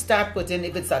if you start putting,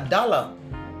 if it's $1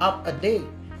 up a day,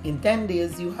 in 10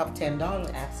 days you have $10.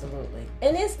 Absolutely.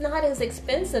 And it's not as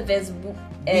expensive as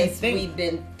we've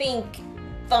been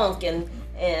thinking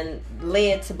and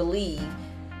led to believe.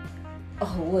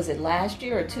 Was it last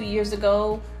year or 2 years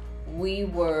ago?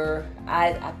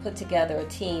 I put together a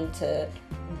team to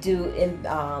do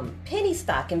penny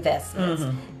stock investments.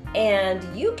 And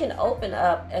you can open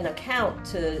up an account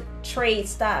to trade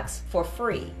stocks for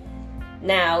free.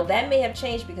 Now that may have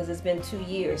changed because it's been 2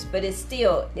 years, but you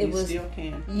still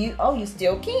can. You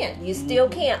still can. You still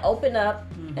can open up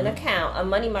an account,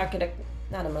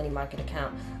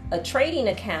 a trading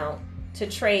account to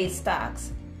trade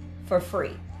stocks for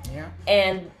free.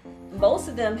 And most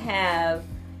of them have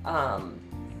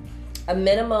a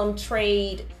minimum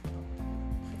trade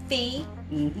fee,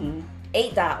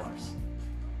 $8.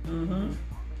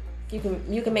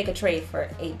 You can make a trade for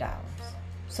 $8.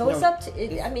 So it's up to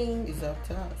it. It's up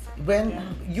to us.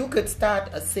 When you could start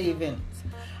a savings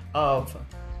of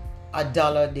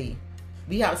 $1 a day.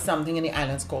 We have something in the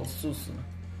islands called Susu,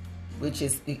 which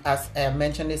is, as I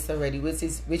mentioned this already, which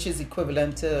is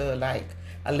equivalent to like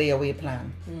a layaway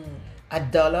plan.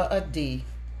 $1 a day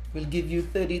will give you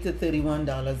 $30 to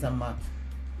 $31 a month.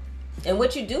 And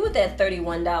what you do with that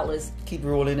 $31? Keep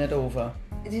rolling it over.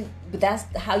 But that's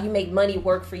how you make money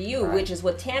work for you, which is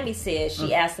what Tammy said.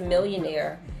 She asked a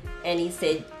millionaire, and he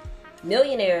said,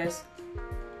 millionaires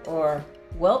or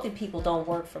wealthy people don't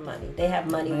work for money. They have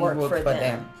money work for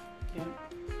them.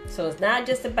 So it's not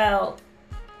just about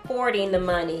hoarding the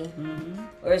money,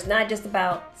 or it's not just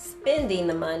about spending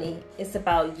the money. It's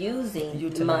about using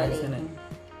money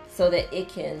so that it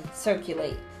can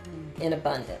circulate in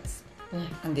abundance.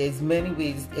 And there's many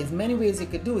ways you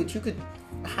could do it. You could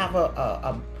have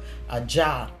a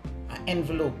jar, an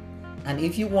envelope, and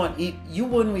if you want it, you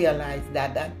wouldn't realize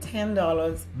that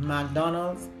 $10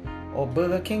 McDonald's or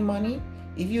Burger King money,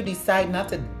 if you decide not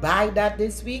to buy that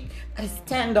this week, that is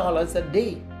 $10 a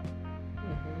day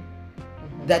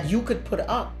that you could put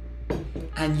up.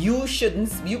 And you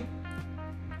shouldn't.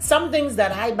 Some things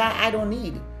that I buy, I don't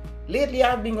need. Lately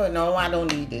I've been going, no, I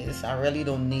don't need this. I really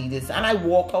don't need this. And I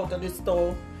walk out of the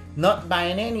store not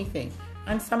buying anything.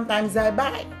 And sometimes I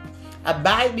buy. I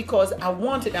buy because I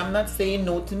want it. I'm not saying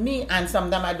no to me. And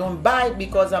sometimes I don't buy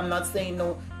because I'm not saying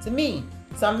no to me.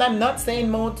 Sometimes not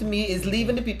saying no to me is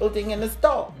leaving the people thing in the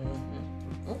store.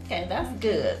 Okay, that's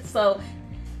good. So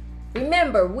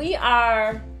remember, we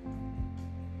are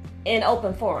in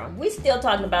open forum. We still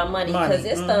talking about money because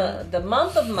it's the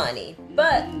month of money,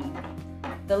 but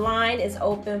the line is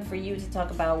open for you to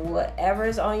talk about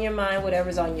whatever's on your mind,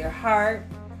 whatever's on your heart.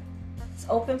 It's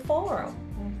open forum.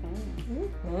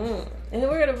 And then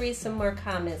we're going to read some more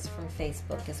comments from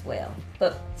Facebook as well.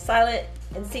 But silent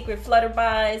and secret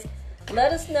flutterbys,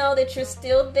 let us know that you're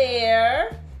still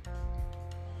there.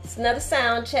 It's another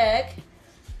sound check,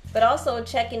 but also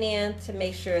checking in to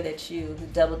make sure that you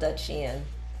double dutch in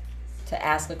to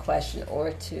ask a question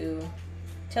or to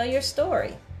tell your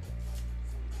story.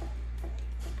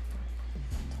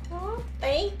 Oh,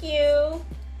 thank you.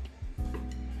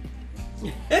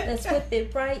 Let's whip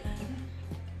it right.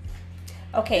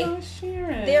 Okay, Oh,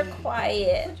 Sharon. they're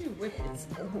quiet. What you with this?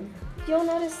 You don't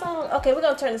know this song? Okay, we're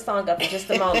going to turn the song up in just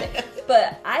a moment.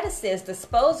 But Ida says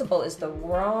disposable is the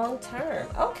wrong term.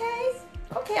 Okay,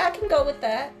 I can go with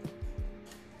that.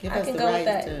 Give I us can the go with right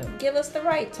that. term. Give us the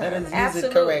right term. Let us use it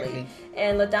Absolutely. correctly.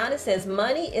 And LaDonna says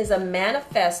money is a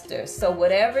manifester. So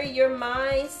whatever your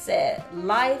mindset,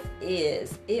 life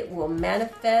is, it will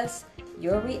manifest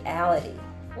your reality.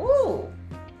 Ooh,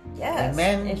 yes.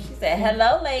 Amen. And she said,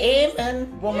 "Hello, ladies."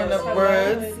 Amen, woman Yes, of hello,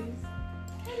 words.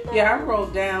 Yeah, I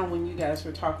wrote down when you guys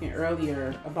were talking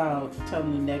earlier about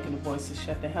telling the negative voice to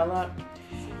shut the hell up.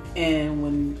 And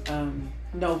when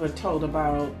Nova told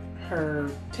about her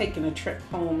taking a trip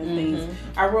home and things,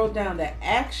 I wrote down that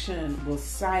action will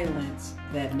silence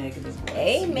that negative voice.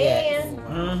 Amen.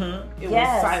 Yes. It will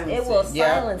Yes, silence it will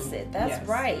Yeah. silence it. That's Yes.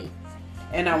 right.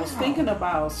 And I was thinking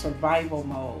about survival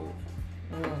mode.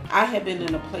 I have been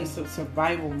in a place of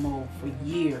survival mode for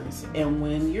years. And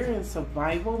when you're in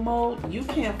survival mode, you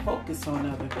can't focus on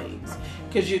other things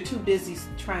because you're too busy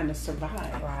trying to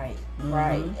survive. Right.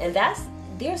 Right. And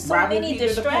there's so Robbing many people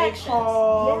to pay distractions.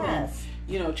 calls, Yes.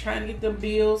 you know, trying to get the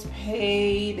bills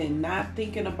paid and not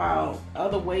thinking about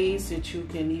other ways that you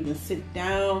can even sit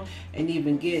down and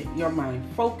even get your mind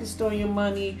focused on your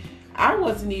money. I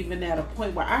wasn't even at a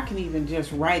point where I can even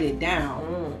just write it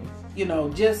down. You know,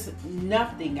 just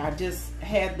nothing. I just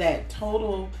had that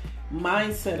total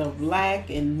mindset of lack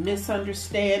and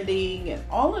misunderstanding and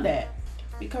all of that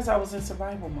because I was in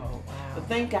survival mode. But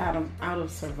thank God I'm out of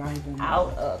survival mode.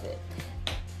 Out of it.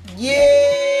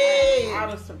 Yay! I'm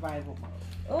out of survival mode.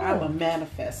 Ooh. I'm a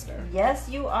manifester Yes,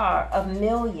 you are. Of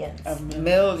millions. of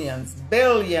Millions,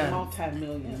 billions.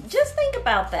 multi-millions. Just think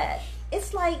about that.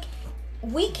 It's like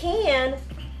we can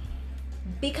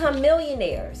become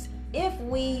millionaires if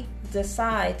we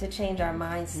decide to change our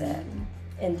mindset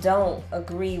and don't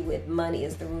agree with money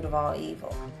is the root of all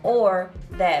evil, or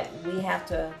that we have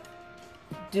to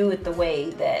do it the way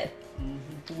that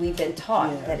we've been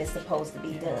taught Yeah. that it's supposed to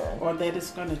be done. Or that it's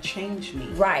going to change me.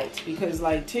 Right. Because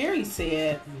like Terry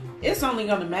said, it's only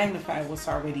going to magnify what's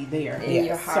already there. In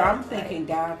your So heart, I'm thanking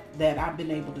God that I've been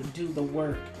able to do the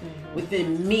work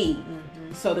within me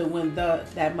so that when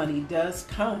that money does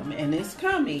come, and it's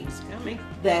coming,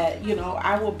 that, you know,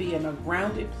 I will be in a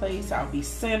grounded place. I'll be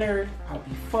centered. I'll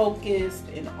be focused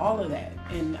and all of that.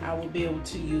 And I will be able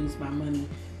to use my money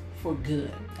for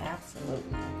good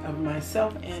Absolutely. of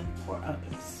myself and for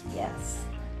others. Yes.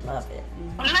 Love it.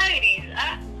 Ladies,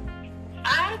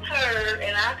 I've heard,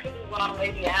 and I could be wrong,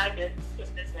 maybe I just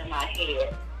put this in my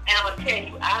head. And I'm going to tell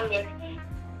you, I listen,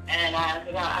 and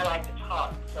I like to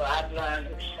talk, so I've learned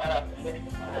to shut up and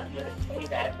listen to you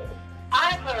guys.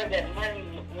 I've heard that money,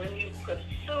 when you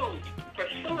pursuing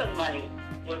money,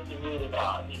 was the root of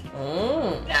all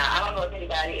evil. Now, I don't know if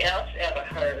anybody else ever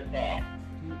heard that.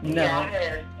 No. Yeah, I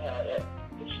heard that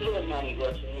pursuing money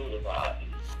was the root of all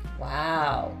evil.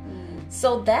 Wow.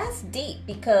 So that's deep,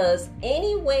 because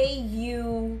any way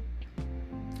you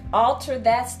alter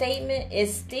that statement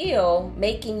is still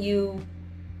making you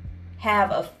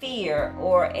have a fear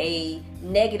or a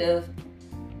negative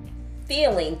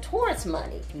feeling towards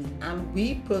money. And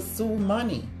we pursue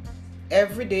money.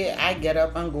 Every day I get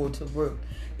up and go to work.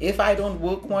 If I don't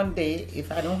work one day,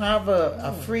 if I don't have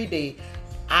a free day,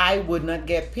 I would not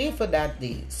get paid for that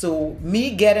day. So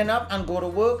me getting up and go to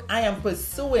work, I am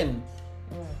pursuing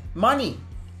money.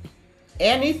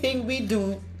 Anything we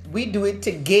do it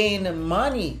to gain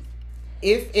money.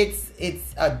 If it's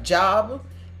a job,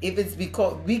 if it's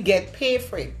because we get paid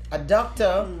for it. A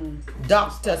doctor,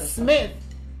 Dr. Smith,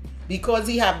 because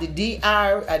he have the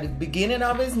DR at the beginning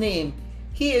of his name,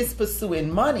 he is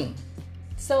pursuing money.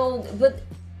 So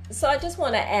I just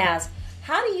want to ask,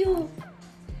 how do you,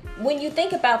 when you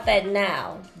think about that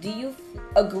now, do you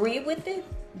agree with it?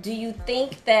 Do you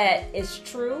think that it's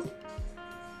true?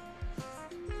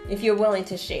 If you're willing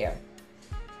to share.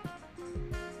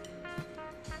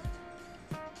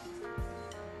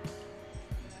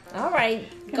 All right,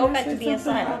 Can go I back say to being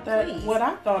something silent, about that? please. What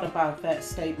I thought about that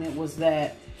statement was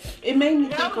that it made me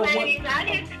think No, of what. ladies, I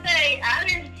didn't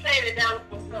say that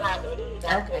was what I believe.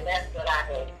 I said that's what I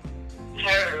had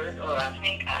heard, or I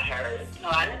think I heard. No,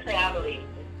 I didn't say I believe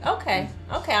it. Okay.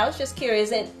 I was just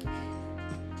curious, and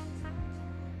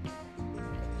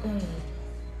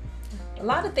a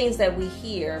lot of things that we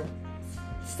hear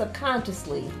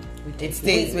subconsciously, It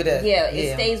stays with us. Yeah,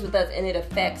 it stays with us, and it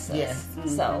affects us. Yes.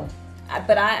 So,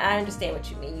 but I understand what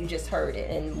you mean. You just heard it,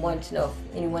 and wanted to know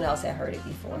if anyone else had heard it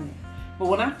before. But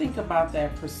when I think about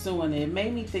that, pursuing it, it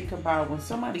made me think about when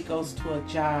somebody goes to a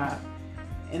job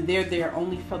and they're there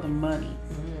only for the money.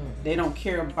 They don't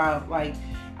care about, like,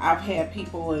 I've had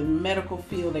people in medical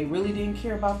field, they really didn't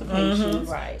care about the patients.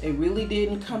 Right. They really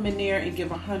didn't come in there and give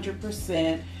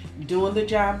 100%, doing the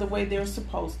job the way they're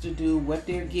supposed to do, what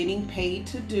they're getting paid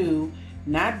to do,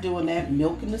 not doing that,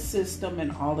 milking the system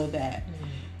and all of that.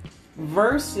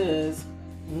 Versus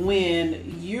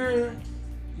when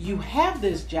you have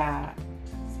this job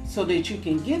so that you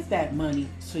can get that money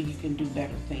so you can do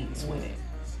better things with it.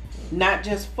 Not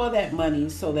just for that money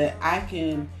so that I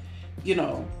can,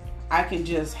 I can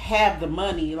just have the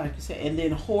money, like you said, and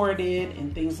then hoard it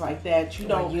and things like that. You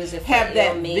don't use it for have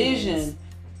that ill means.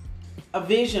 a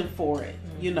vision for it,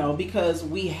 because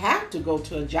we have to go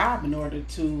to a job in order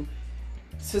to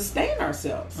sustain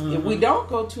ourselves. If we don't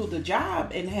go to the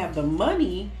job and have the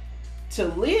money to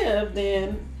live,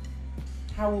 then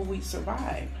how will we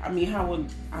survive? I mean, I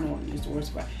don't want to use the word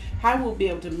survive. How will we be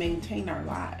able to maintain our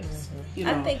lives?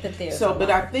 I think that there's so, a but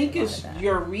lot I think of it's that.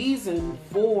 your reason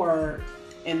for,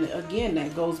 and again,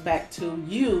 that goes back to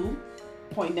you,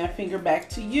 pointing that finger back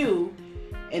to you,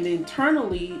 and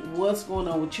internally, what's going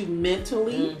on with you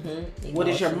mentally? What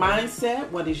is your mindset?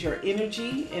 What is your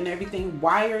energy and everything?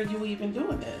 Why are you even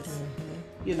doing this?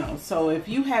 So if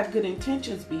you have good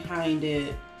intentions behind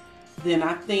it, then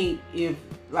I think if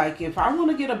I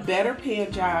want to get a better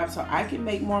paying job so I can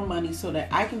make more money so that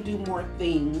I can do more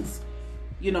things,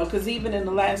 because even in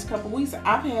the last couple of weeks,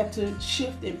 I've had to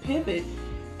shift and pivot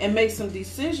and make some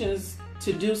decisions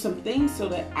to do some things so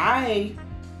that I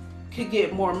could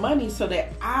get more money so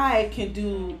that I can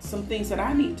do some things that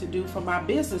I need to do for my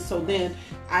business. So then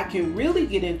I can really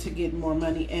get into getting more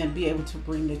money and be able to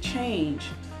bring the change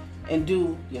and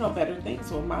do, better things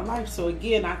with my life. So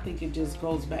again, I think it just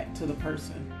goes back to the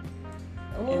person.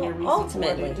 and their Well, reason for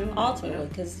what they're doing. ultimately,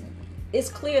 because it's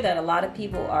clear that a lot of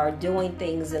people are doing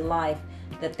things in life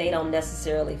that they don't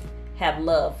necessarily have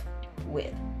love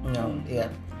with. No, yeah.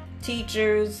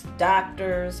 Teachers,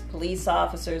 doctors, police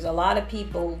officers, a lot of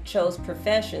people chose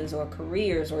professions or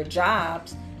careers or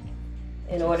jobs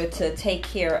in order to take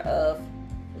care of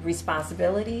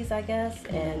responsibilities, I guess,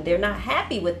 and they're not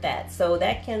happy with that. So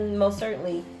that can most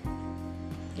certainly,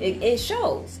 it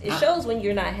shows. It shows when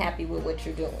you're not happy with what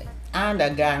you're doing. And I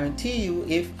guarantee you,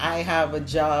 if I have a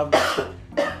job,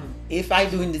 if I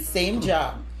doing the same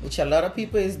job, which a lot of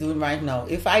people is doing right now,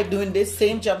 if I doing this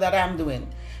same job that I'm doing,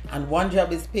 and one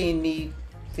job is paying me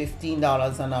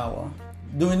 $15 an hour,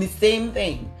 doing the same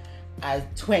thing as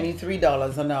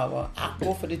 $23 an hour, I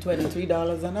go for the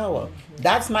 $23 an hour.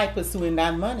 That's my pursuing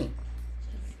that money.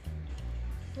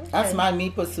 That's me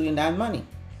pursuing that money.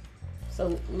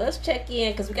 So let's check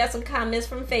in because we got some comments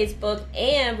from Facebook.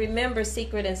 And remember,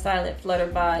 Secret and Silent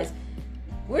Flutterbys,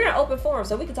 we're in an open forum,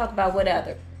 so we can talk about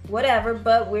whatever,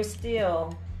 but we're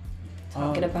still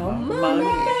talking about money.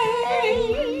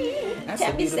 That's a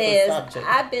Tabby beautiful says, subject.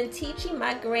 I've been teaching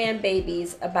my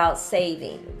grandbabies about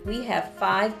saving. We have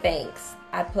 5 banks.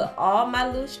 I put all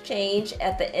my loose change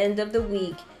at the end of the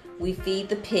week. We feed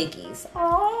the piggies.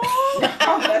 Oh,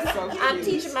 that's so cute. I'm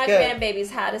teaching my Good. grandbabies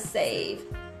how to save.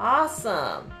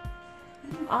 Awesome.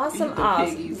 Feed the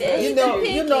piggies. Feed the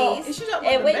piggies. You know,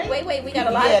 And wait, we got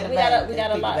a lot. Yeah, the We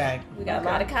got a piggy lot. bank. We got a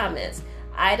lot of comments.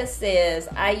 Ida says,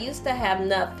 I used to have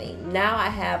nothing. Now I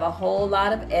have a whole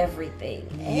lot of everything.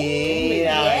 Yay,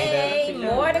 Yay, Ida.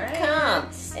 more to come.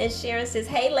 And Sharon says,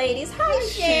 hey ladies. Hi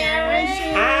Sharon.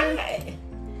 Hi.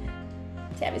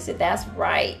 Tabby said, that's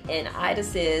right. And Ida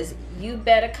says, you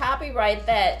better copyright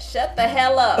that. Shut the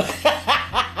hell up.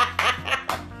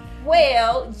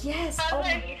 Well, yes. Oh,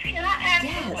 Ladies, can I ask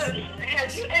Yes. you a question?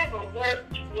 Have you ever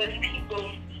worked with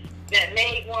people that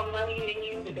made more money than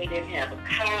you, but they didn't have a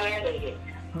car, they didn't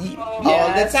have a home, All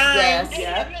the Yes, time. yes. they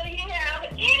didn't really have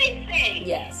anything?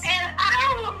 Yes. And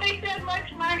I don't make that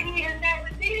much money and never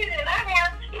did, and I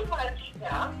have too much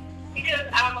stuff because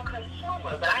I'm a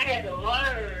consumer, but I had to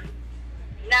learn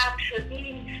not to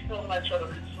be so much of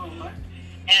a consumer.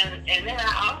 And then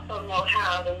I also know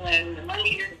how to, when the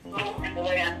money is going the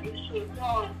way I'm used to it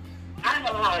going, I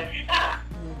know how to stop.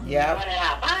 Yeah. Running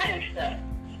out buying stuff.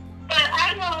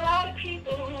 I know a lot of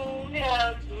people who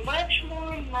have much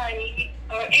more money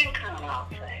or income, I'll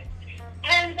say,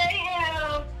 and they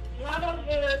have none of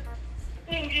the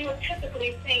things you would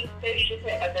typically think they should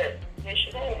have.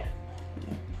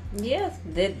 Yes,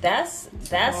 that's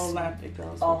a whole lot that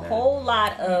goes a with whole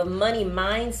lot of money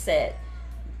mindset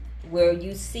where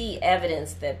you see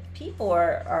evidence that people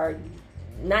are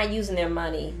not using their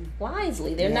money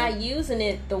wisely. They're not using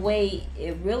it the way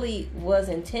it really was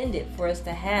intended for us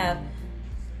to have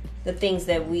the things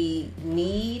that we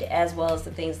need as well as the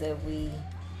things that we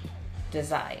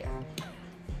desire.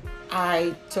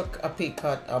 I took a pay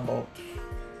cut about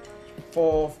 4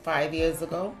 or 5 years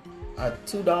ago, a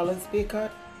 $2 pay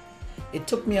cut. It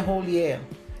took me a whole year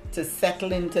to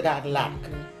settle into that lack.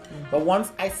 But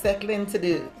once I settled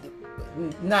into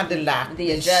not the lack,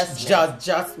 the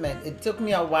adjustment. It took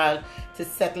me a while to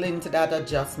settle into that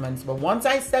adjustment. But once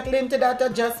I settled into that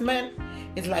adjustment,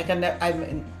 it's like I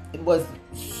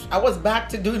was back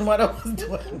to doing what I was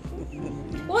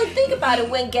doing. Well, think about it.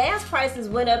 When gas prices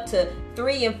went up to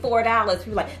 $3 and $4, people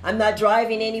were like, I'm not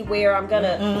driving anywhere. I'm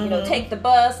gonna, take the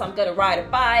bus. I'm gonna ride a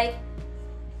bike.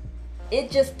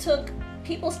 It just took.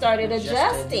 People started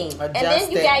adjusting. And then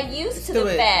you got used to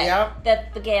the fact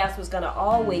that the gas was gonna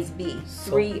always be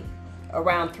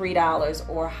around $3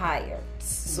 or higher.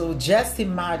 So just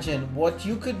imagine what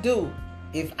you could do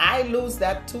if I lose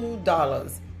that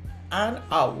 $2 an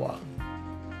hour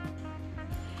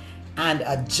and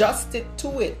adjust it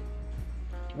to it.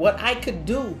 What I could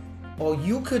do, or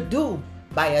you could do,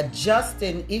 by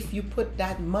adjusting if you put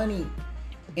that money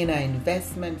in an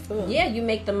investment fund. Yeah, you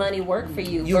make the money work for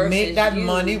you. You make that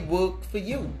money work for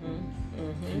you.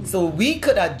 So we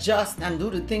could adjust and do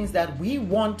the things that we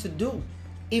want to do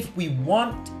if we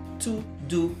want to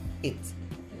do it.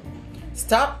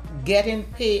 Stop getting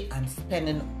paid and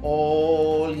spending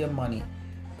all your money.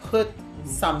 Put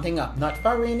something up, not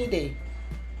for a rainy day,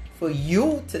 for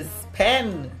you to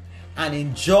spend and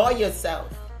enjoy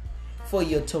yourself for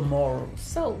your tomorrows.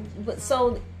 So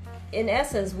in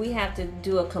essence, we have to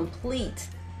do a complete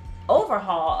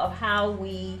overhaul of how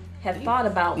we have thought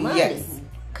about money. Yes.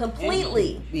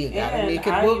 Completely. We gotta make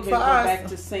it I work even for go us. back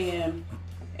to saying,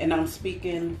 and I'm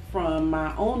speaking from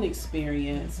my own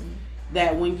experience,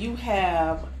 that when you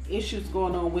have issues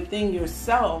going on within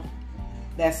yourself,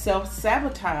 that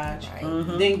self-sabotage,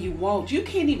 then you won't. You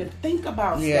can't even think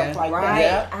about stuff like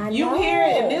that. I You know. hear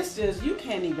it, and it's just, you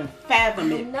can't even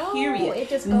fathom it, know. period. It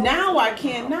just goes now I on.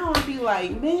 can. Now I be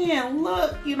like, man,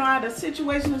 look, I had a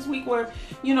situation this week where,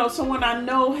 someone I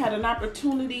know had an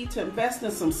opportunity to invest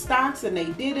in some stocks, and they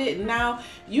did it, and now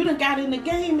you done got in the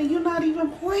game, and you're not even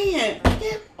playing.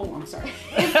 I'm sorry.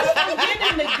 If you get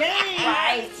in the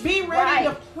game, be ready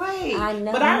to play. I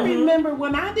know. But I remember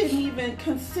when I didn't even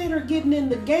consider getting in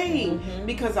the game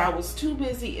because I was too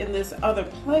busy in this other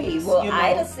place. Well,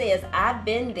 Ida says, I've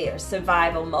been there,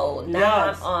 survival mode.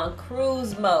 Now I'm on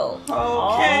cruise mode.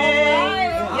 Okay.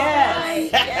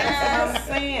 Yes. That's what I'm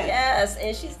saying. Yes.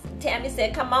 And Tammy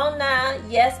said, come on now.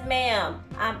 Yes, ma'am.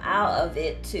 I'm out of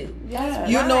it too. Yes.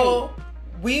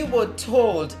 We were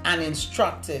told and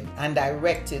instructed and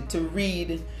directed to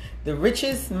read The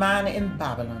Richest Man in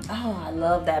Babylon. Oh, I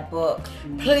love that book.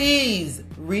 Please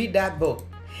read that book.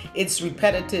 It's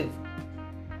repetitive,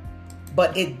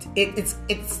 but it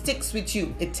sticks with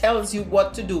you. It tells you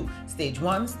what to do. Stage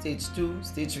 1, stage 2,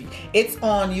 stage 3. It's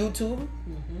on YouTube.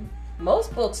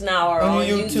 Most books now are on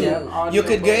YouTube. You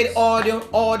could get audio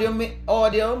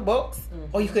books,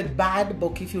 or you could buy the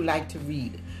book if you like to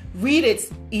read. Read it's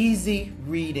easy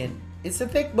reading. It's a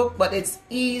thick book, but it's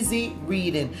easy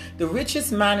reading. The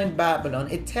Richest Man in Babylon.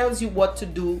 It tells you what to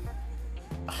do,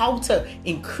 how to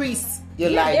increase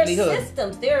your livelihood. There's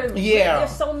systems.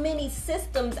 There's so many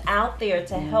systems out there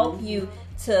to help you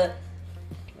to,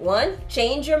 one,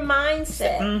 change your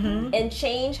mindset and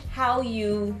change how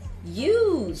you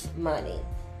use money.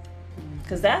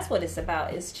 Because that's what it's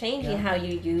about. It's changing how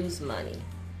you use money.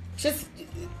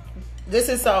 This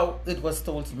is how it was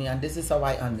told to me, and this is how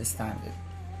I understand it.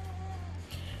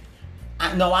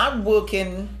 Now I'm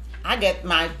working, I get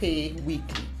my pay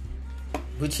weekly,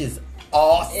 which is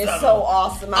awesome. It's so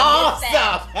awesome. I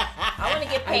want to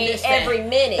get paid every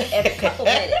minute, every couple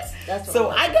minutes. That's what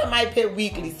so I get my pay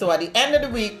weekly. So at the end of the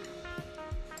week,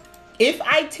 if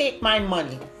I take my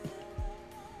money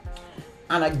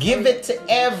and I give it to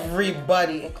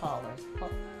everybody.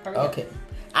 Okay.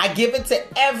 I give it to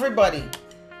everybody.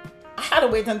 I had to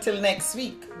wait until next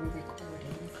week.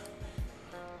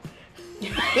 We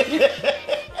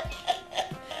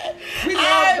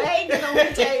all banging on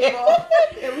the table,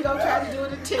 and we gonna try to do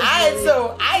it intentionally.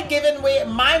 So I giving away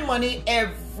my money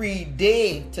every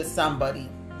day to somebody.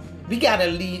 We gotta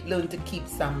learn to keep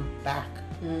some back.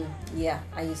 Yeah,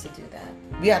 I used to do that.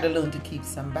 We gotta learn to keep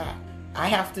some back. I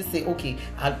have to say, okay,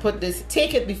 I'll put this,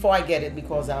 take it before I get it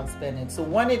because I'll spend it. So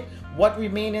what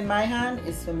remain in my hand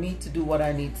is for me to do what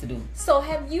I need to do. So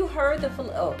have you heard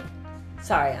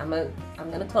sorry, I'm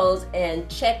gonna close and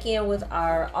check in with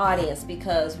our audience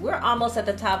because we're almost at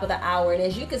the top of the hour, and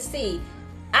as you can see,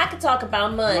 I could talk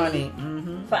about money.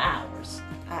 For hours.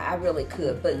 I really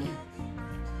could, but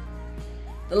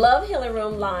the Love Healing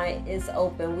Room line is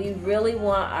open. We really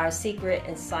want our secret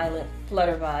and silent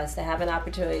flutterbyes to have an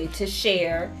opportunity to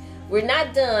share. We're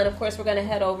not done. Of course, we're going to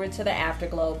head over to the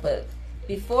Afterglow, but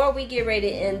before we get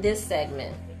ready to end this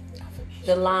segment,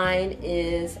 the line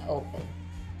is open.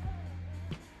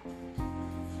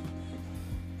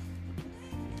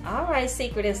 All right,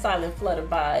 secret and silent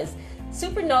flutterbyes.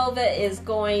 Supernova is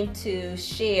going to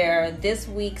share this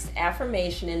week's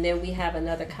affirmation, and then we have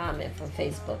another comment from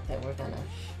Facebook that we're gonna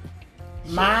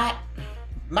share.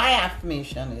 My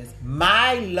affirmation is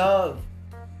my love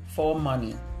for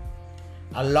money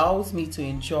allows me to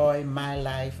enjoy my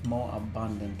life more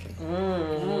abundantly.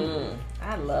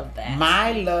 I love that.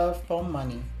 My love for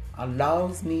money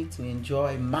allows me to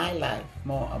enjoy my life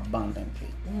more abundantly.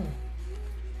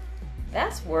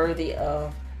 That's worthy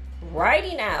of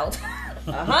writing out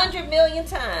 100 million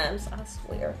times, I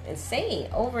swear, and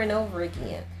saying over and over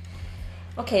again.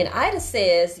 Okay, and Ida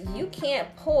says, you can't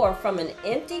pour from an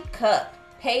empty cup.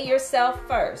 Pay yourself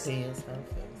first. Pay yourself first.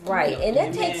 Right, and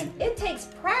Amen. it takes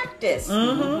practice.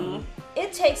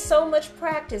 It takes so much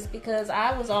practice because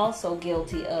I was also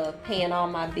guilty of paying all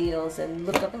my bills and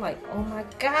look up and like, oh my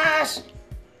gosh,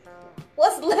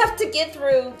 what's left to get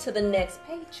through to the next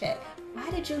paycheck?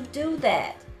 Why did you do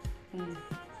that?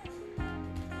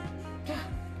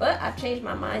 But I've changed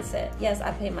my mindset. Yes,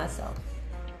 I pay myself.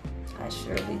 I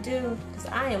surely do, because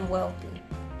I am wealthy.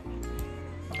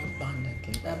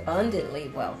 Abundantly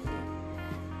wealthy.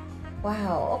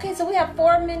 Wow. Okay, so we have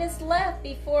 4 minutes left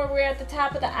before we're at the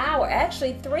top of the hour.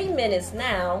 Actually, 3 minutes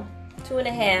now,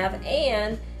 2.5,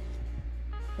 and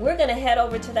we're going to head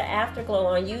over to the Afterglow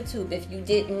on YouTube. If you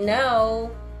didn't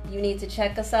know, you need to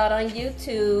check us out on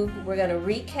YouTube. We're going to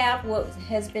recap what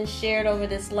has been shared over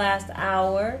this last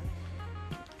hour.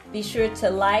 Be sure to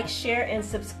like, share, and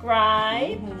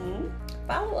subscribe.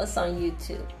 Follow us on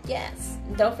YouTube. Yes.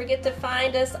 Don't forget to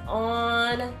find us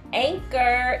on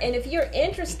Anchor. And if you're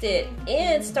interested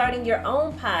in starting your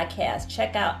own podcast,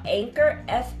 check out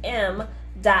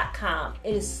anchorfm.com.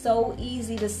 It is so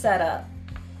easy to set up.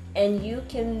 And you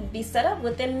can be set up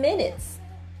within minutes.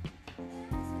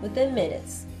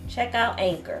 Check out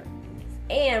Anchor.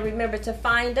 And remember to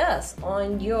find us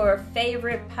on your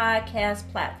favorite podcast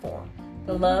platform.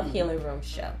 The Love Healing Room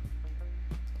Show.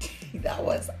 That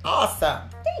was awesome.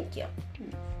 Thank you.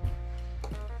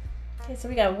 Okay, so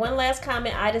we got one last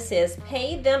comment. Ida says,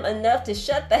 pay them enough to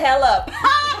shut the hell up. That's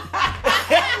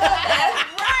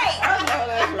right. I know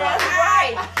that's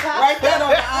right. Write that on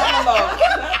the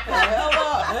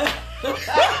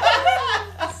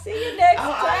envelope. See you next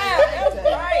time. That's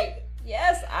right.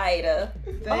 Yes, Ida.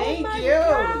 Thank oh my you.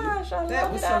 Gosh, I That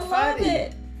love was it. so I love funny.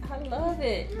 it. I love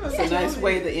it. That's a nice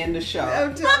way to end the show.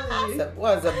 I'm telling you. It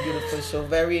was a beautiful show,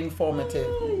 very informative.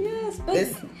 Oh, yes, but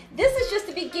This- this is just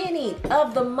the beginning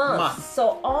of the month.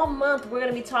 So all month we're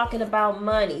going to be talking about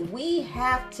money. We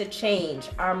have to change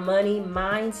our money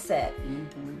mindset.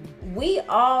 We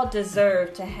all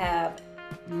deserve to have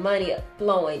money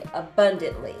flowing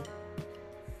abundantly.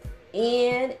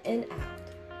 In and out.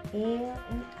 In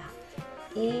and out.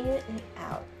 In and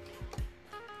out.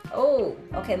 Oh,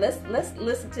 okay, let's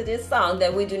listen to this song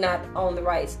that we do not own the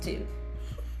rights to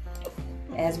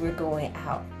as we're going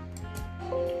out.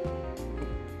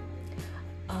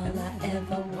 All I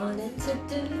ever wanted to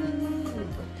do,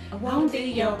 I won't be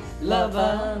your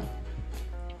lover.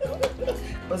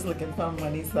 Was looking for a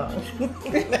money song.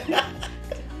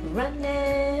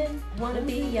 Running, wanna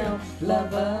be your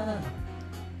lover.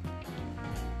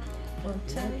 Won't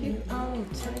turn you on,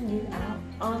 turn you out.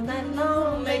 All night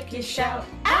long, make you shout,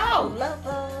 ow,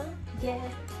 lover, yeah.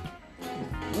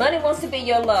 Money wants to be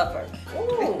your lover.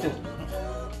 Ooh.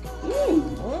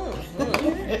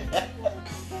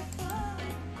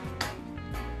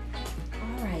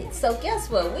 Alright, so guess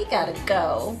what? We gotta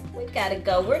go. We're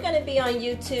gonna be on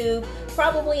YouTube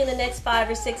probably in the next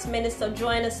 5 or 6 minutes, so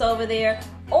join us over there.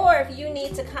 Or if you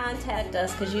need to contact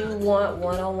us because you want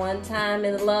one-on-one time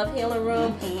in the Love Healing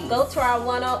Room, go to our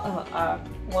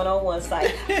one-on-one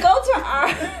site. Go to our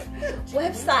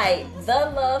website,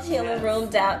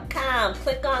 thelovehealingroom.com.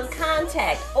 Click on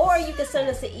contact, or you can send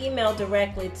us an email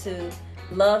directly to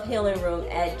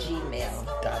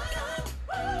lovehealingroom@gmail.com.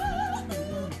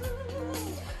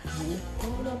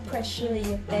 pressure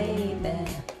you, baby.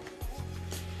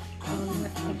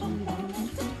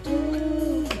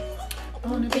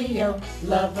 Wanna be your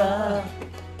lover.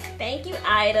 Thank you,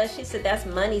 Ida. She said that's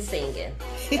money singing.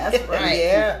 That's right.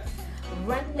 Yeah.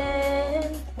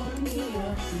 Running.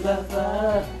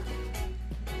 Lover.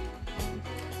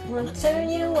 Wanna turn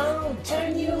you on,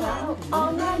 turn you out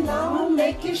all night long,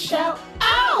 make you shout,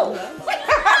 ow!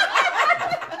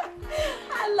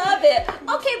 I love it.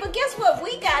 Okay, but guess what?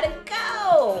 We gotta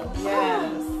go.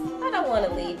 Yes. I don't want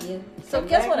to leave you. So Come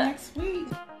guess back what? next week.